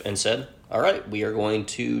jumped ship and said, all right, we are going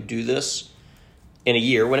to do this in a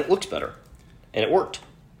year when it looks better. And it worked.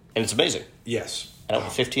 And it's amazing. Yes. And I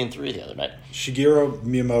went 15-3 the other night. Shigeru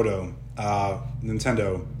Miyamoto,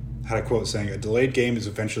 Nintendo, had a quote saying, a delayed game is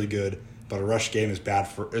eventually good, but a rushed game is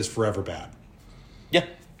forever bad. Yeah.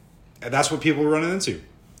 And that's what people are running into.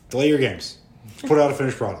 Delay your games. Just put out a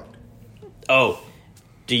finished product. Oh,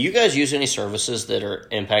 do you guys use any services that are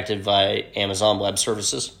impacted by Amazon Web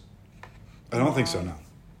Services? I don't think so, no.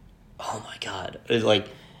 Oh my god! Like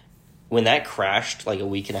when that crashed like a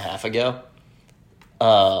week and a half ago,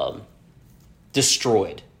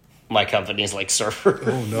 destroyed my company's like server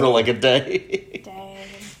for like a day.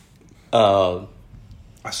 Dang.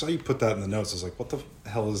 I saw you put that in the notes. I was like, what the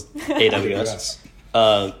hell is AWS?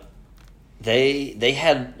 They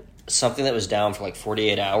had something that was down for like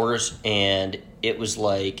 48 hours, and it was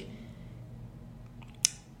a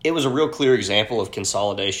real clear example of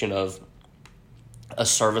consolidation of a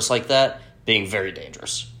service like that being very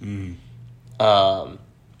dangerous. Because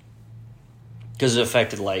it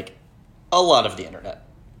affected like a lot of the internet.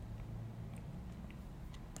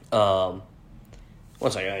 One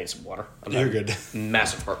second, I need some water. You're good.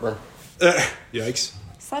 Massive heartburn. Yikes.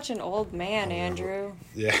 Such an old man, Andrew.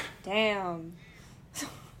 Yeah. Damn.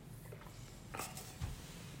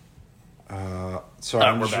 Sorry,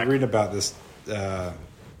 I'm just reading about this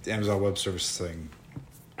Amazon Web Service thing.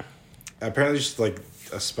 Apparently, just like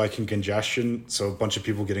a spike in congestion, so a bunch of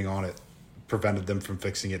people getting on it prevented them from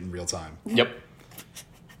fixing it in real time. Yep.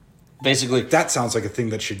 Basically, that sounds like a thing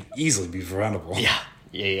that should easily be preventable.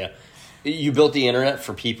 Yeah. You built the internet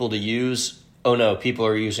for people to use. Oh no, people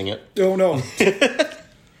are using it. Oh no.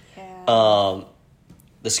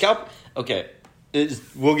 The scalp. Okay,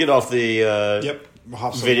 we'll get off the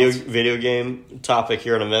video game topic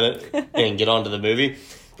here in a minute and get on to the movie.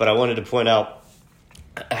 But I wanted to point out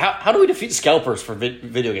how do we defeat scalpers for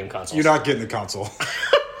video game consoles? You're not getting a console.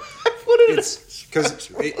 It's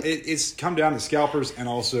because it's come down to scalpers and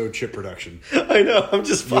also chip production. I know. I'm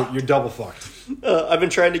just you're double fucked. I've been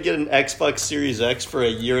trying to get an Xbox Series X for a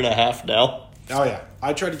year and a half now. Oh yeah,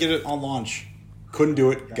 I tried to get it on launch, couldn't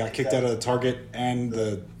do it. Got kicked out of the Target and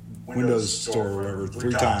the Windows store or whatever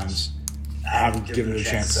 3 times. I haven't given it a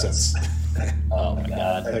chance since. Oh my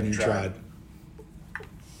god! Have you tried?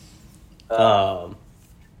 I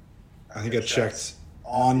think I checked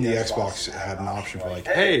on the Xbox. It had an option for like,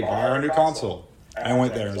 hey, buy our new console. And I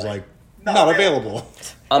went there and it was like, not available.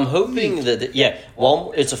 I'm hoping that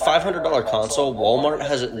Walmart. It's a $500 console. Walmart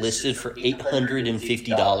has it listed for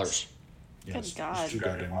 $850. Good God. Too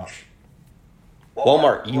goddamn much.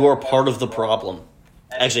 Walmart, you are part of the problem.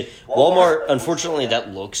 Actually, Walmart, unfortunately,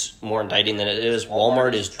 that looks more indicting than it is.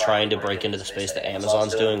 Walmart is trying to break into the space that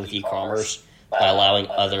Amazon's doing with e-commerce by allowing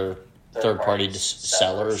other third-party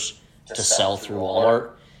sellers to sell through Walmart.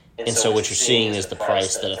 And so what you're seeing is the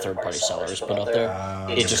price that a third-party seller has put up there.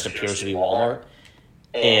 It just appears to be Walmart.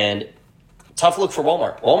 And tough look for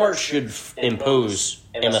Walmart. Walmart should impose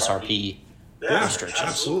MSRP restrictions.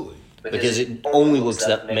 Absolutely. Because it only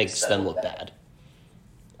makes them look bad.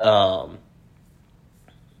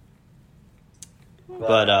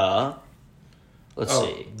 Let's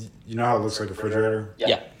see. You know how it looks like a refrigerator?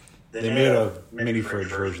 Yeah. They made a mini fridge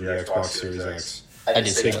version of the Xbox Series X. I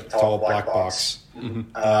did see it. Tall black box. Mm-hmm.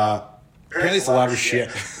 Apparently it's a lot of shit.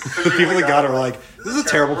 The people that got it were like, this is a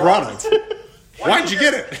terrible product. Why'd you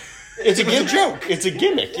get it? It's a joke. It's a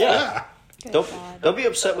gimmick, yeah. Don't be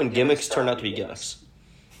upset when gimmicks turn out to be gimmicks.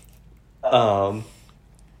 Let's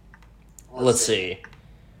see.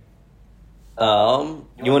 You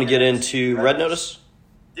want to get into Red Notice?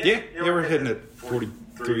 Yeah, we're hitting it 40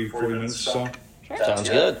 minutes or so. Sure. Sounds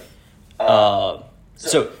good.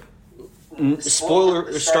 So,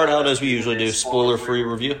 start out as we usually do, spoiler-free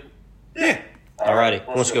review? Yeah. Alrighty,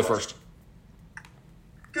 who wants to go first?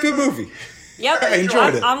 Good movie. Yep. I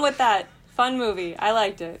enjoyed it. I'm with that. Fun movie. I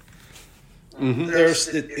liked it. Mm-hmm.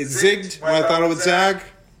 It zigged when I thought it would zag.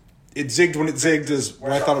 It zigged when it zigged as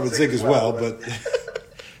when I thought it would zig as well, but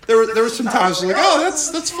there were some times like, oh,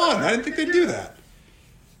 that's fun. I didn't think they'd do that.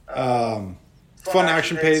 Fun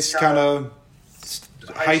action pace, kind of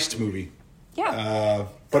heist movie. Yeah.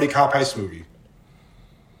 Buddy cop heist movie.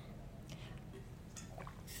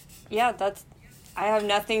 Yeah, I have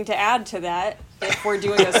nothing to add to that if we're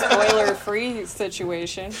doing a spoiler-free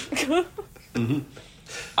situation. Mm-hmm.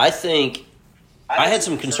 I think I had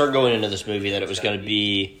some concern going into this movie that it was going to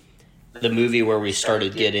be the movie where we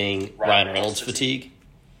started getting Ryan Reynolds fatigue.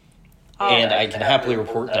 And I can happily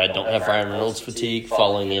report that I don't have Ryan Reynolds fatigue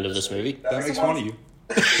following the end of this movie. That makes fun of you.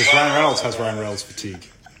 Because Ryan Reynolds has Ryan Reynolds fatigue.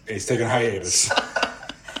 And he's taking hiatus.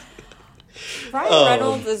 Ryan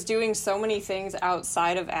Reynolds is doing so many things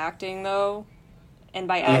outside of acting, though. And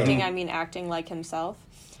by acting, I mean acting like himself.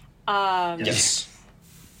 Yes.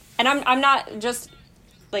 And I'm not just,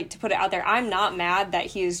 like, to put it out there, I'm not mad that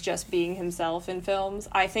he is just being himself in films.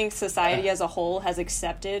 I think society as a whole has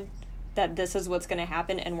accepted that this is what's going to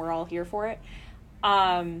happen, and we're all here for it.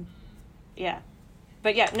 Yeah.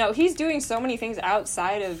 But yeah, no, he's doing so many things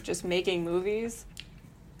outside of just making movies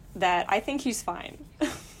that I think he's fine.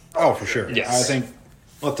 Oh, for sure. Yes. I think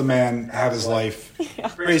let the man have his life,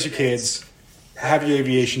 raise your kids, have your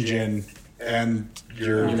aviation gin, and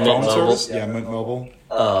your phone service. Yeah, Mint Mobile.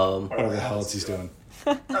 Whatever the hell else he's doing.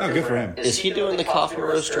 Oh, good for him. Is he doing the coffee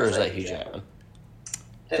roaster, or is that Hugh Jackman?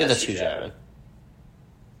 I think that's Hugh Jackman.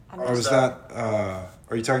 Or was that,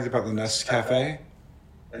 are you talking about the Nescafe?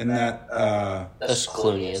 In that, That's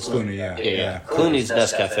Clooney, isn't it? Clooney, yeah. Yeah. Clooney's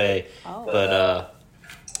Nescafe, but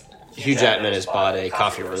Hugh Jackman has bought a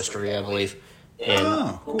coffee roastery, I believe, in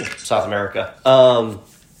cool. South America.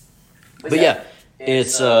 But yeah,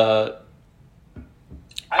 it's I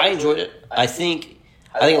enjoyed it. I think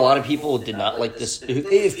a lot of people did not like this.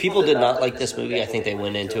 If people did not like this movie, I think they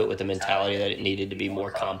went into it with the mentality that it needed to be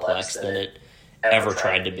more complex than it ever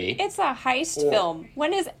tried to be. It's a heist film.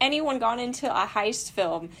 When has anyone gone into a heist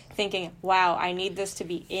film thinking, wow, I need this to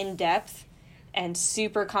be in-depth and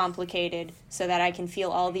super complicated so that I can feel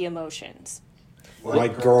all the emotions? My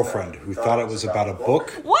girlfriend, who thought it was about a book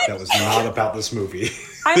What? that was not about this movie.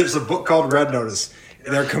 There's a book called Red Notice.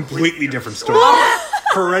 They're completely different stories.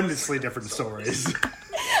 Horrendously different stories.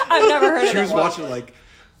 I've never heard of She that was one. watching like,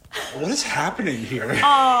 what is happening here?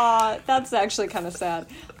 That's actually kind of sad.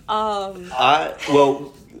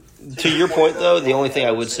 Well, to your point though, the only thing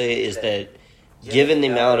I would say is that given the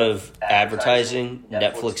amount of advertising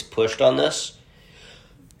Netflix pushed on this,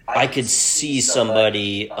 I could see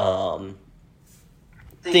somebody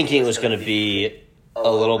thinking it was going to be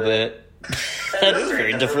a little bit. That is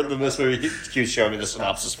very different than this movie. He was showing me the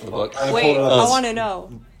synopsis for the book. Wait, pulled it I up. want to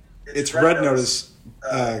know. It's Red Notice,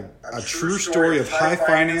 a true story of high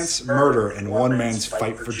finance, murder, and one man's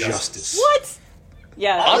fight for justice. What?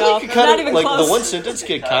 Yeah, I no, think it not kind of even like close. the one sentence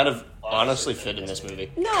could kind of honestly fit in this movie.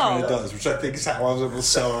 It No. does, which I think is how I was able to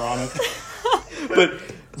sell her on it. But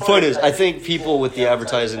the point is, I think people with the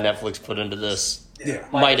advertising Netflix put into this Yeah.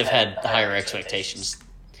 might have had higher expectations.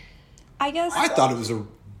 I guess. I thought it was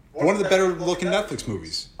one of the better looking Netflix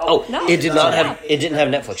movies. Oh, No, it did not yeah. have. It didn't have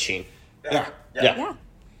Netflix Sheen. Yeah. Yeah. Yeah.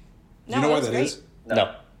 Do you know why it's that great. is?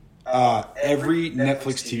 No. Every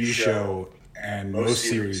Netflix TV show and most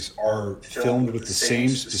series are filmed with the same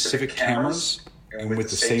specific cameras and with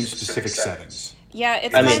the same specific settings. Yeah,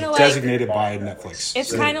 it's I mean, kind of like Designated by Netflix. It's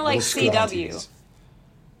So kinda like those good on CW. TVs.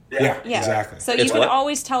 Yeah, yeah. exactly. So It's you can what?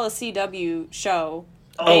 always tell a CW show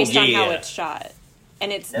Oh, based on yeah, how yeah. it's shot,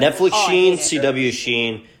 and it's Netflix oh, I Sheen, hate it. CW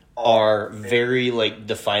Sheen are very like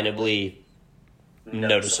definably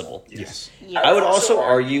noticeable. Yes. Yeah. I would also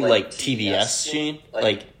argue like TBS Sheen,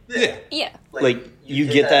 like Yeah. Yeah. you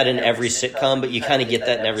get that in every sitcom, but you kind of get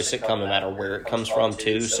that in every sitcom no matter where it comes from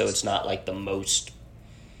too. So it's not like the most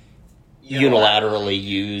unilaterally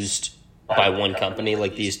used by one company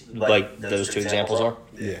like those two examples are.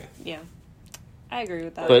 Yeah. Yeah. I agree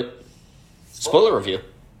with that. But spoiler review.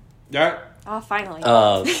 All right. oh, finally.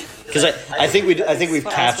 Because I think we've That's what I was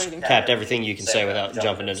capped waiting for. capped everything you can say without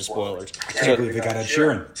jumping into spoilers. I can't believe they got Ed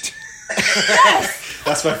Sheeran.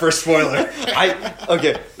 That's my first spoiler.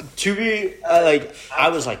 To be I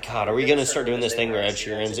was like, God, are we gonna start doing this thing where Ed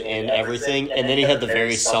Sheeran's in everything? And then he had the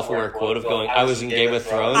very self-aware quote of going, "I was in Game of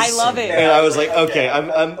Thrones." I love it. and I was like, okay, I'm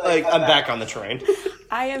back on the train.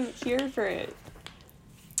 I am here for it.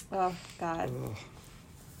 Oh, God.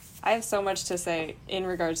 I have so much to say in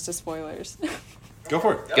regards to spoilers. Go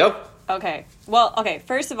for it. Go. Okay. Well, okay,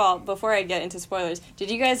 first of all, before I get into spoilers,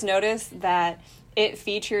 did you guys notice that it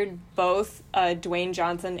featured both Dwayne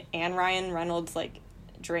Johnson and Ryan Reynolds, like,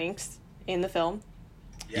 drinks in the film?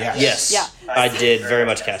 Yes. Yeah. I did very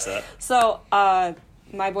much catch that. So,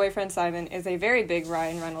 my boyfriend Simon is a very big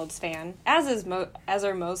Ryan Reynolds fan, as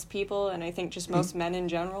are most people, and I think just most men in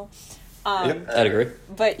general. Yep. I'd agree.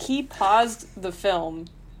 But he paused the film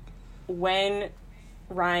when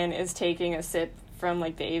Ryan is taking a sip from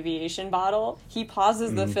like the aviation bottle. He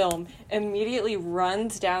pauses the film, immediately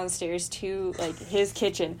runs downstairs to like his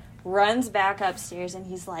kitchen, runs back upstairs, and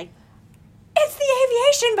he's like, "It's the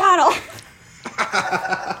aviation bottle."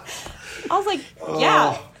 I was like,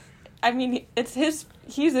 "Yeah." I mean, it's his.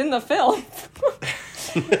 He's in the film.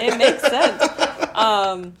 It makes sense.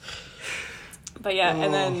 But yeah,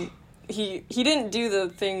 and then he didn't do the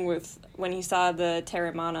thing with when he saw the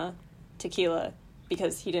Teremana tequila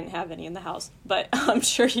because he didn't have any in the house. But I'm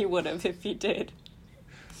sure he would have if he did.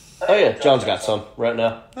 Oh yeah, John's got some right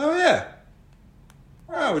now. Oh, yeah.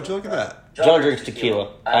 Oh, would you look at that? John drinks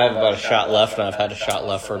tequila. I have about a shot left, and I've had a shot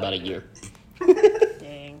left for about a year.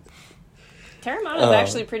 Dang. Teremana is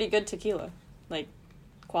actually pretty good tequila, like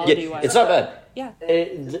quality wise. It's not bad. Yeah.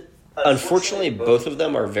 Unfortunately, both of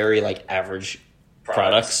them are very like average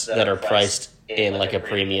products that are priced in like a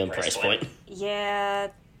premium price point. Yeah,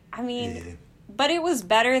 I mean, but it was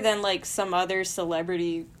better than like some other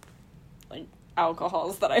celebrity like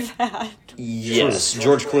alcohols that I've had. Yes,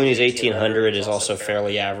 George Clooney's 1800 is also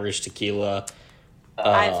fairly average tequila.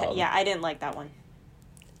 I didn't like that one.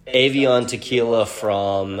 Avion tequila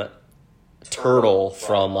from Turtle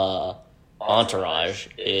from Entourage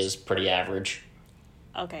is pretty average.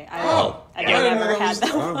 Okay, I never had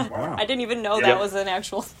that one. Wow. I didn't even know that was an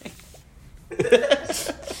actual thing.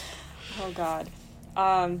 Oh God.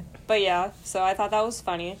 But yeah, so I thought that was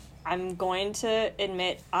funny. I'm going to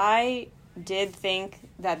admit I did think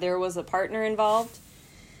that there was a partner involved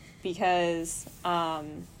because I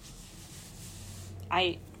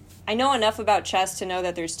know enough about chess to know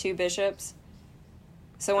that there's two bishops.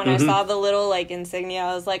 So when I saw the little like insignia,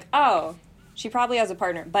 I was like, oh, she probably has a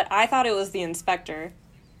partner. But I thought it was the inspector.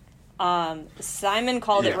 Simon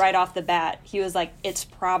called it right off the bat. He was like, it's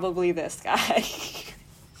probably this guy.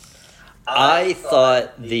 I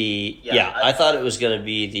thought I thought it was going to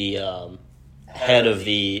be the head of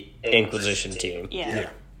the Inquisition team. Yeah.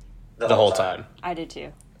 The whole time. I did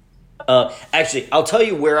too. Actually, I'll tell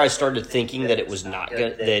you where I started thinking that it was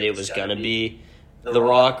going to be The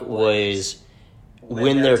Rock was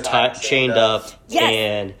when they're chained up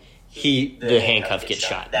and the handcuff gets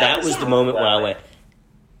shot. That was the moment when I went,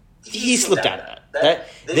 he slipped out of that.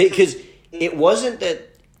 Because it wasn't that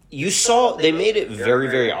you saw, they made it very,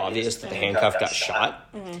 very obvious that the handcuff got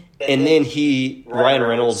shot. Mm-hmm. And then Ryan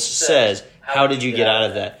Reynolds says, how did you get out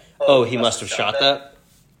of that? Oh, he must have shot that.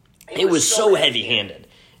 It was so heavy-handed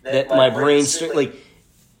that my brain started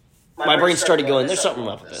going, there's something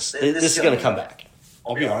up with this. This is going to come back.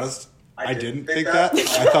 I'll be honest, I didn't think that.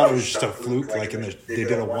 I thought it was just a fluke, like they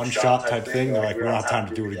did a one-shot type thing. They're like, we don't have time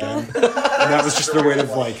to do it again. And that was just their way of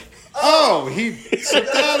like, oh, he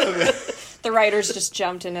slipped out of it. The writers just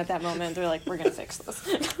jumped in at that moment. They're like, we're going to fix this.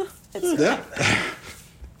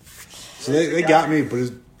 So they got me, but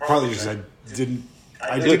it's probably just I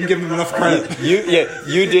didn't give them enough credit.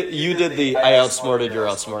 You did the I outsmarted your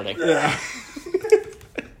outsmarting. Yeah.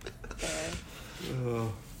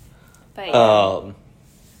 But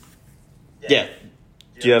yeah.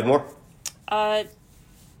 Do you have more? I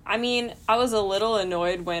mean, I was a little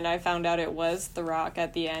annoyed when I found out it was The Rock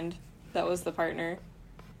at the end. That was the partner.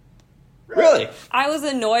 Really? I was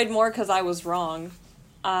annoyed more because I was wrong.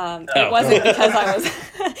 It wasn't because I was...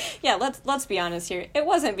 Yeah, let's be honest here. It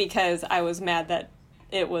wasn't because I was mad that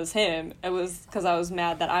it was him. It was because I was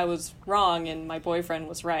mad that I was wrong and my boyfriend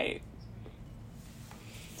was right.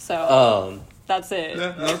 So, that's it.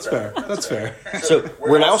 Yeah, that's fair. That's fair. So,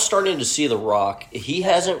 we're now starting to see The Rock. He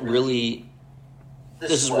hasn't really...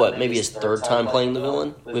 This is what, maybe his third time playing the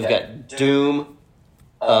villain? We've got Doom,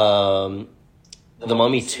 The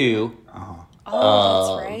Mummy 2. Uh-huh.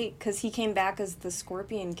 Oh, that's right, because he came back as the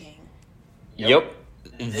Scorpion King. Yep.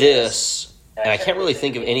 This, and I can't really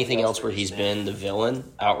think of anything else where he's been the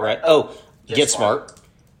villain outright. Oh, Get Smart.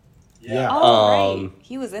 Yeah. Oh, right.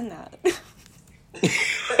 He was in that.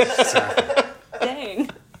 Dang.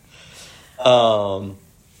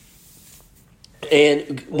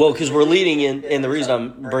 And, well, because we're leading in, and the reason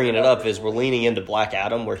I'm bringing it up is we're leaning into Black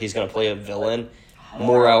Adam, where he's going to play a villain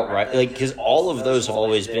more outright. Like, because all of those have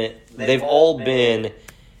always been, they've all been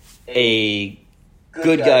a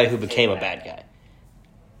good guy who became a bad guy.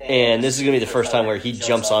 And this is going to be the first time where he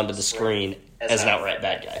jumps onto the screen as an outright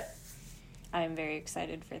bad guy. I am very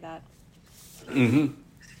excited for that. Mm-hmm.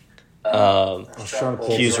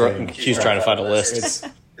 Q's trying to find a list.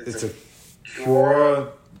 It's a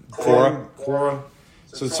Quora.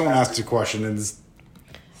 So someone asked a question, and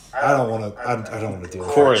I don't want to deal with it.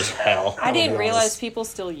 Quora is hell. I didn't realize people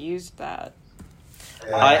still used that.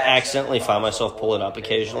 I accidentally find myself pulling up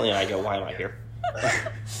occasionally, and I go, why am I here?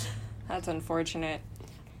 That's unfortunate.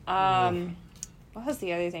 What was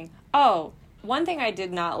the other thing? Oh, one thing I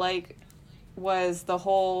did not like was the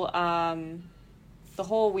whole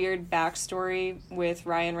weird backstory with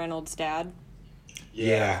Ryan Reynolds' dad.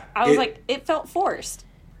 Yeah. I was like, it felt forced.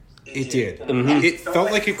 It did. Mm-hmm. It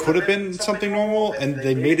felt like it could have been something normal, and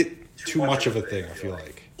they made it too much of a thing, I feel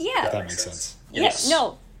like. Yeah. If that makes sense. Yes. Yeah,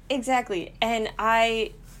 no, exactly. And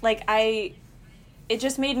it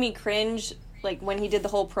just made me cringe, like, when he did the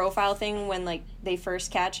whole profile thing when, like, they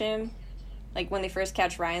first catch him. Like, when they first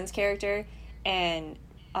catch Ryan's character, and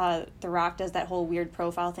The Rock does that whole weird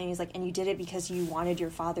profile thing. He's like, and you did it because you wanted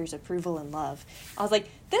your father's approval and love. I was like,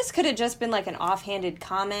 this could have just been, like, an offhanded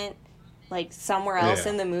comment, like, somewhere else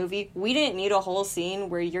in the movie. We didn't need a whole scene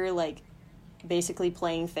where you're, like, basically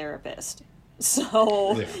playing therapist.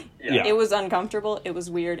 So, it was uncomfortable. It was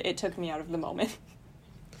weird. It took me out of the moment.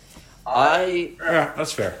 Yeah,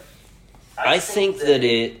 that's fair. I think that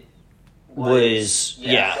it was,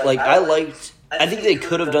 like, I think they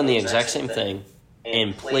could have done the exact same thing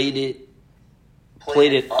and played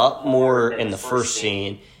it up more in the first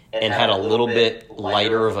scene and had a little bit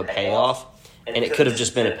lighter of a payoff, and it could have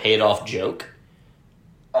just been a paid-off joke.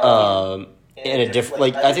 And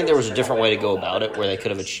I think there was a different way to go about it where they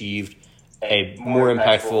could have achieved a more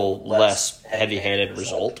impactful, less heavy-handed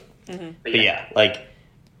result. Mm-hmm. But yeah, like,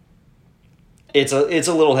 it's a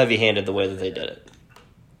little heavy-handed the way that they did it.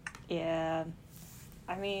 Yeah.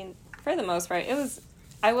 I mean, for the most part,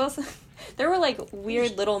 there were, like,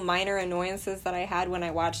 weird little minor annoyances that I had when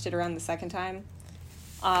I watched it around the second time.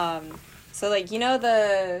 So, like, you know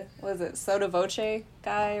Soda Voce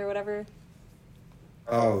guy or whatever?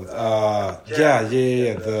 Oh, yeah,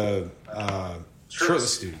 the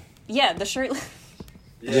shirtless dude. Yeah, the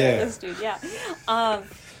shirtless dude, yeah.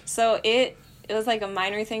 So it was, like, a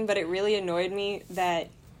minor thing, but it really annoyed me that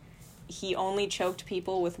he only choked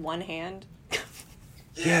people with one hand.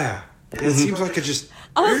 Yeah. It seems like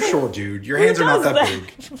you're short, dude. Your hands are not that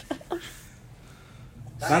big.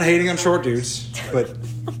 Not hating on short dudes, but...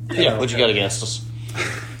 Yeah, what you got against us?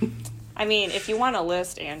 I mean, if you want a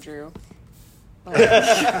list, Andrew.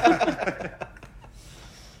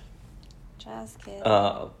 Just kidding.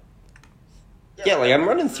 Yeah, like, I'm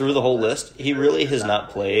running through the whole list. He really has not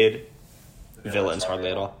played villains hardly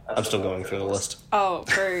at all. I'm still going through the list. Oh,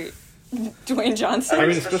 for Dwayne Johnson? I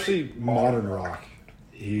mean, especially modern Rock.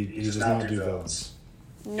 He does not do villains.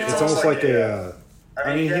 No. It's almost like he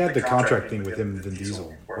had the contract thing with him and Vin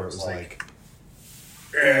Diesel, where it was like,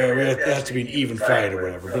 it has to be an even fight or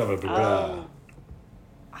whatever, blah, blah, blah, blah.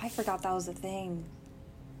 I forgot that was a thing.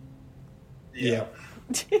 Yeah.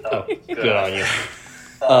 Oh, good on you.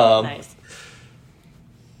 Nice.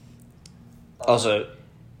 Also,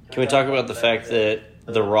 can we talk about the fact that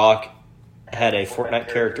The Rock had a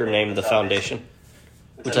Fortnite character named The Foundation?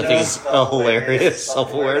 Which I think is a hilarious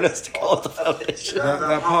self-awareness to call it The Foundation.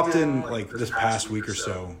 That popped in, like, this past week or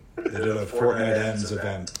so. They did a Fortnite Ends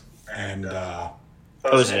event, and,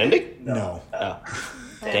 Oh, is it ending? No. Oh.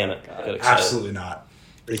 Damn it. Got excited. Absolutely not.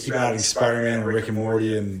 They keep adding Spider-Man and Rick and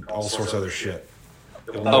Morty and all sorts of other shit.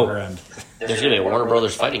 It'll never end. There's going to be a Warner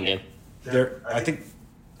Brothers fighting game. I think...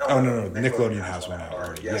 Oh, no. Nickelodeon has one out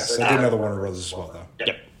already. Yes, I did know the Warner Brothers as well, though.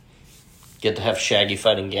 Yep. Get to have Shaggy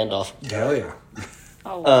fighting Gandalf. Hell yeah.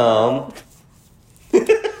 Oh, wow.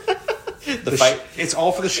 The fight. It's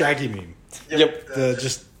all for the Shaggy meme. Yep. The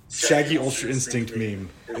just Shaggy Ultra Instinct meme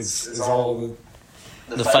is all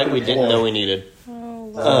the fight we didn't know we needed. Oh,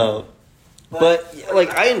 wow. But,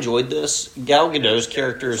 like, I enjoyed this. Gal Gadot's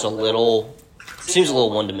character is seems a little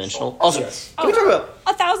one-dimensional. Also, can we talk about...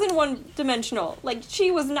 1,001-dimensional. Like,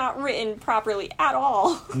 she was not written properly at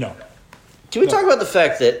all. No. Can we talk about the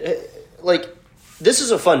fact that, like, this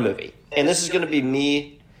is a fun movie, and this is going to be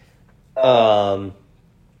me going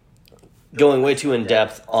way too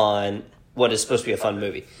in-depth on what is supposed to be a fun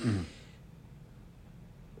movie. Mm-hmm.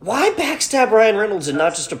 Why backstab Ryan Reynolds and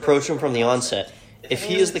not just approach him from the onset if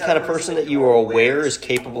he is the kind of person that you are aware is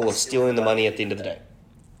capable of stealing the money at the end of the day?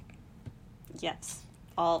 Yes.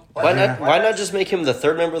 Why not just make him the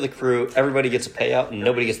third member of the crew? Everybody gets a payout, and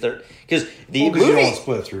nobody gets their... Because the movie... you don't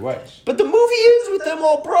split it 3 ways. But the movie ends with them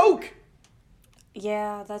all broke.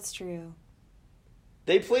 Yeah, that's true.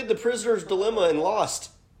 They played the prisoner's dilemma and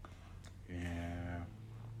lost. Yeah.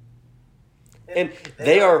 And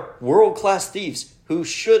they are world-class thieves who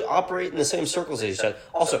should operate in the same circles as each other.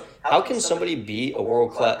 Also, how can somebody be a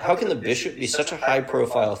world-class... How can the Bishop be such a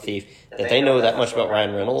high-profile thief that they know that much about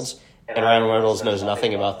Ryan Reynolds, and Ryan Reynolds knows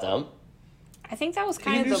nothing about them? I think that was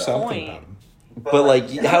kind of the point. But, like,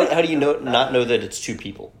 how do you not know that it's two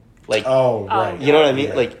people? Like, oh, right. You know what I mean?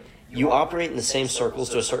 Yeah. Like, you operate in the same circles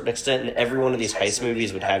to a certain extent, and every one of these heist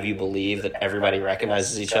movies would have you believe that everybody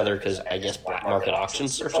recognizes each other because, I guess, black market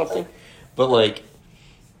auctions or something. But, like...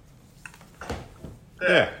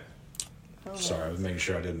 Yeah. Sorry, I was making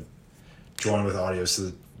sure I didn't join with audio so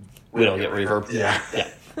that... We don't get reverb. Yeah. Yeah.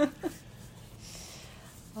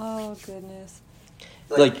 Oh, goodness.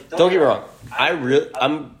 Like, don't get me wrong. I'm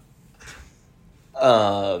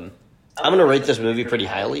going to rate this movie pretty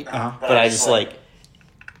highly, but I just, like...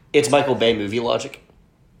 It's Michael Bay movie logic.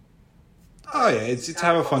 Oh yeah, it's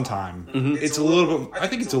have a fun time. Mm-hmm. It's a little bit. I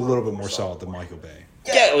think it's a little bit more solid than Michael Bay.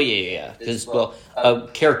 Yeah. Oh yeah. Because a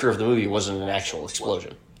character of the movie wasn't an actual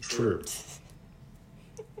explosion. True.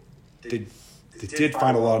 They did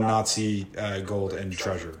find a lot of Nazi gold and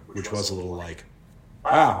treasure, which was a little like,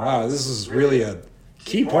 wow, this is really a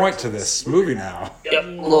key point to this movie now. Yep.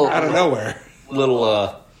 Out of nowhere. Little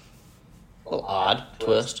odd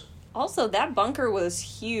twist. Also, that bunker was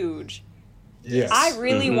huge. Yes. I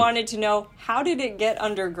really wanted to know, how did it get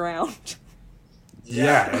underground?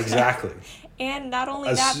 Yeah, exactly. And not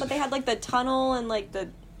only that, but they had, like, the tunnel and, like, the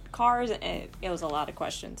cars. And it was a lot of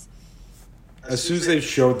questions. As soon as they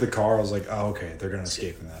showed the car, I was like, oh, okay, they're going to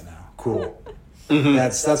escape in that now. Cool.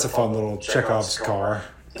 That's a fun little Chekhov's car.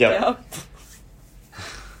 Yep.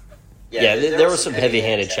 Yeah, there was some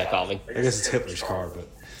heavy-handed Chekhoving. I guess it's Hitler's car, but...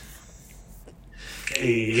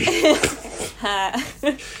 Hey.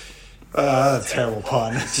 Terrible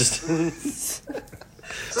pun. Just...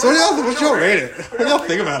 So what y'all rate it? What do y'all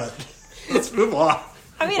think about it? Let's move on.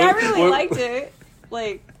 I mean, I really liked it.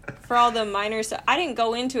 Like, for all the minor stuff. I didn't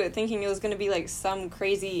go into it thinking it was going to be, like, some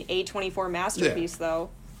crazy A24 masterpiece, though.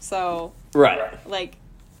 So... Right. Like,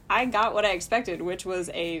 I got what I expected, which was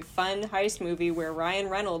a fun heist movie where Ryan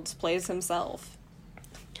Reynolds plays himself.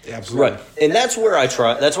 Yeah, absolutely. Right. And that's where I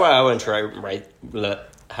try... That's why I want to try...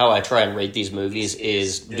 How I try and rate these movies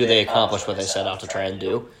is, do they accomplish what they set out to try and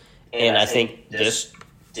do? And I think this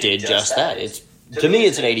did just that. To me,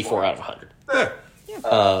 it's an 84 out of 100.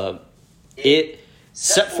 Yeah. It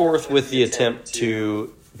set forth with the attempt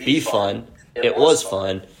to be fun. It was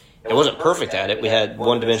fun. It wasn't perfect at it. We had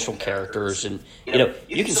one-dimensional characters, and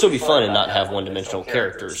you can still be fun and not have one-dimensional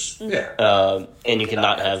characters. Yeah. And you can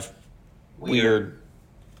not have weird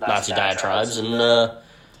Nazi diatribes and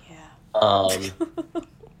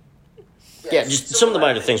yeah, just some of the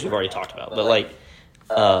minor things we've already talked about. But like,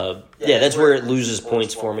 that's where it loses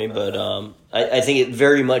points for me. But I think it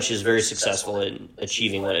very much is very successful in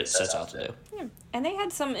achieving what it sets out to do. Yeah. And they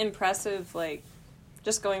had some impressive, like,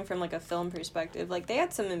 just going from like a film perspective, like they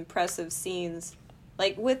had some impressive scenes.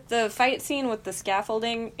 Like with the fight scene with the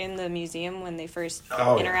scaffolding in the museum when they first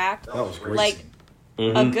interact. That was great. Like,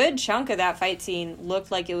 a good chunk of that fight scene looked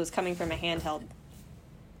like it was coming from a handheld.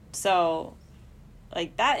 So,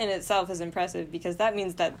 like, that in itself is impressive because that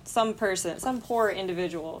means that some poor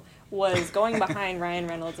individual was going behind Ryan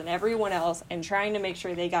Reynolds and everyone else and trying to make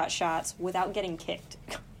sure they got shots without getting kicked.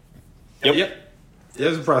 Yep. It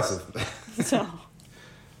was impressive. So,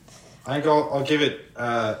 I think I'll give it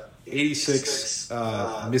 86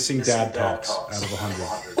 missing dad talks out of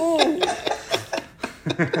 100.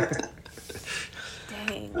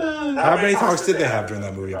 Dang. How many talks did they have during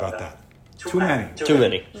that movie about that? Too many. Too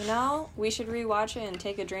many. You know, we should rewatch it and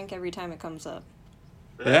take a drink every time it comes up.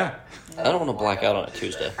 Yeah. I don't want to black out on a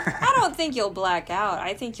Tuesday. I don't think you'll black out.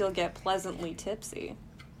 I think you'll get pleasantly tipsy.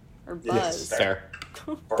 Or buzz. Yes. Fair.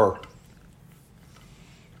 Burr.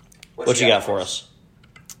 What you got for us?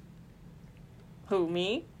 Who,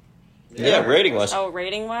 me? Yeah, rating wise. Oh,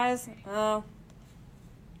 rating wise? Oh.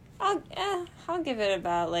 I'll give it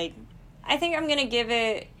about, like, I think I'm gonna give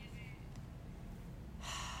it,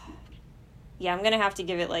 yeah, I'm gonna have to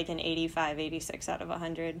give it like an 85, 86 out of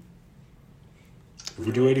 100. If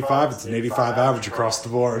we do 85, it's an 85 average across the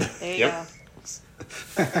board. There you go.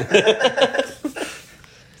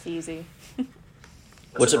 It's easy.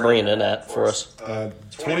 What's it bringing in at for us?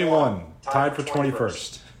 21, tied for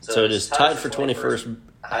 21st. So it is tied for 21st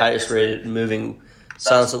highest rated moving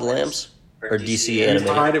Silence of the Lambs or DC We animated.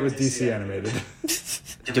 tied it with DC animated.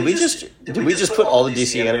 Did we just put all the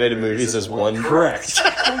DC animated movies as one? Correct.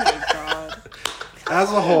 Oh my god.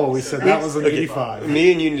 As a whole, we said that was an 85.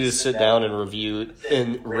 Me and you need to sit down and review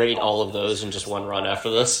and rate all of those in just one run after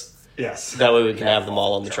this. Yes. That way we can have them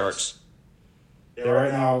all on the charts. Yeah,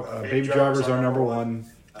 right now, Baby Driver's our number one.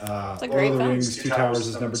 It's a Lord great of the film. Rings, Two Towers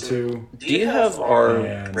is number 2. Do you have our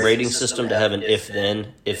And- rating system to have an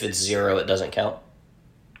if-then? If it's 0, it doesn't count?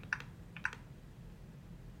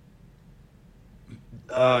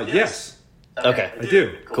 Yes, Okay, I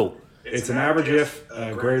do. cool. It's an average if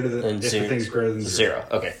greater than And if the thing's greater than 0.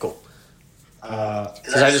 0. Okay, cool.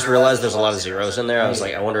 Because I just realized there's a lot of zeros in there. I was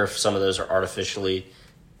like, I wonder if some of those are artificially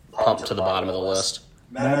pumped to the bottom of the list.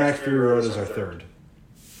 Mad Max Fury Road is our third,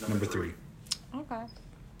 number 3. Okay.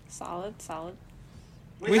 Solid.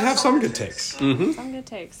 We have some good takes. Some good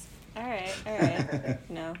takes. Alright.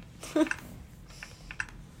 No.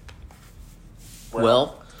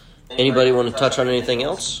 Well, anybody want to touch on anything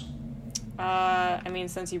else? I mean,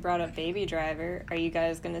 since you brought up Baby Driver, are you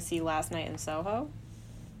guys going to see Last Night in Soho?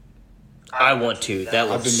 I want to. That I've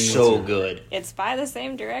looks been meaning so to. good. It's by the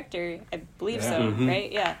same director. I believe so, Yeah.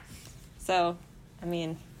 right? Yeah. So, I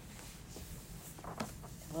mean,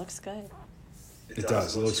 it looks good. It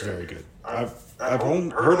does. It looks very good. I've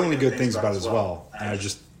heard only good things about it as well, and I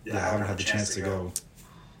just haven't had the chance to go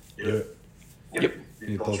do it. Yep. You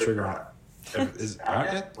need to pull the trigger on it. Is it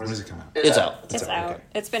out yet? When does it come out? It's out. It's out. Okay.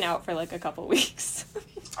 It's been out for like a couple weeks.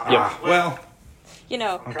 Well, You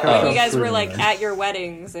know, Okay. when you guys were Screwed like then. at your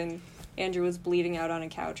weddings and Andrew was bleeding out on a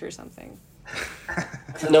couch or something.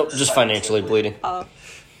 Nope, just financially bleeding. Oh,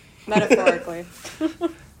 metaphorically. Kind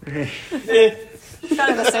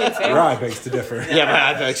of the same thing. Your eye begs to differ. Yeah, my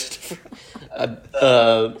eye begs.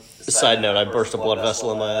 Side note, I burst a blood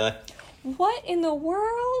vessel in my eye. What in the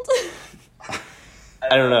world?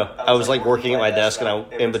 I don't know. I was like working at my desk,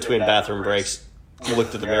 and in between bathroom breaks,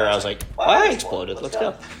 looked at the mirror. I was like, "My eye exploded. Let's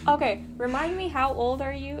go." Okay, remind me, how old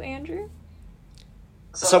are you, Andrew?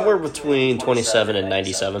 Somewhere between 27 and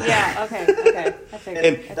 97. Yeah. Okay. I figured.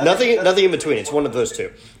 And nothing in between. It's one of those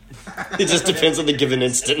two. It just depends on the given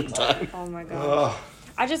instant in time. Oh my god.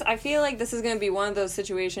 I feel like this is going to be one of those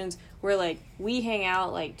situations where, like, we hang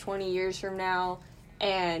out, like, 20 years from now,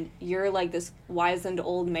 and you're, like, this wizened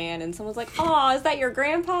old man, and someone's like, "Oh, is that your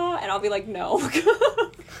grandpa?" And I'll be like, "No."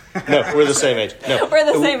 No, we're the same age. No. We're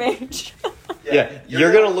the same age. Yeah,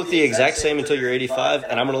 you're going to look the exact same until you're 85,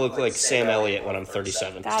 and I'm going to look like Sam Elliott when I'm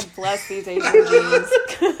 37. God bless these Asian genes.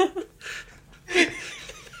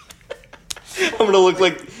 I'm going to look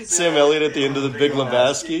like Sam Elliott at the end of The Big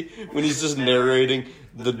Lebowski when he's just narrating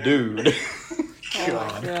the dude. Oh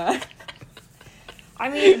my god. I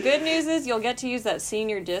mean, good news is you'll get to use that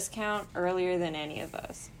senior discount earlier than any of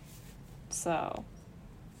us. So.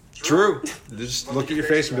 True. Just look at your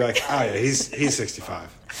face and be like, "Oh yeah, he's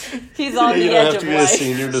 65." He's on You the don't edge have of to be a life.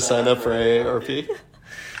 senior to sign up for AARP.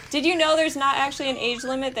 Did you know there's not actually an age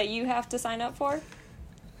limit that you have to sign up for?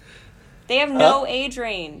 They have no age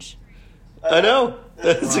range. I know.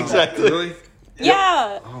 That's exactly. Really?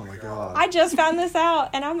 Yeah. Oh my god. I just found this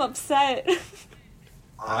out and I'm upset.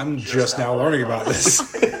 I'm just now learning about this.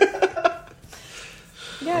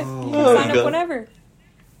 Yeah, you can Oh, sign up God. whenever.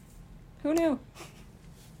 Who knew?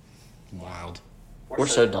 Wild. We're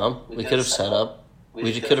so dumb. We could have set up.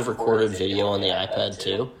 We could have recorded video on the iPad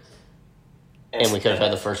too, and we could have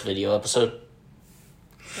had the first video episode.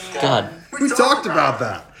 God, We talked about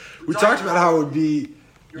that. We talked about how it would be.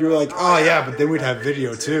 You were like, "Oh yeah," but then we'd have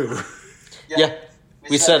video too. yeah,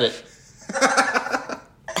 we said it.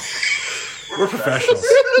 We're professionals.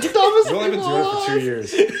 We've only been doing it for 2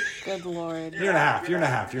 years. Good lord. Year and a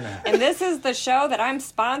half. And this is the show that I'm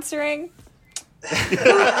sponsoring. Who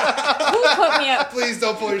put me up? Please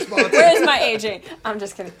don't pull your sponsor. Where's my agent? I'm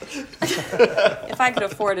just kidding. If I could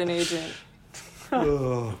afford an agent.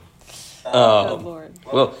 Good lord.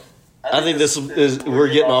 Well, I think this is. We're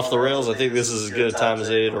getting off the rails. I think this is as good a time as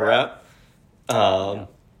any to wrap.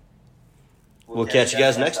 We'll catch you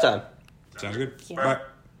guys next time. Sounds good. Yeah. Bye.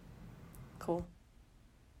 Cool.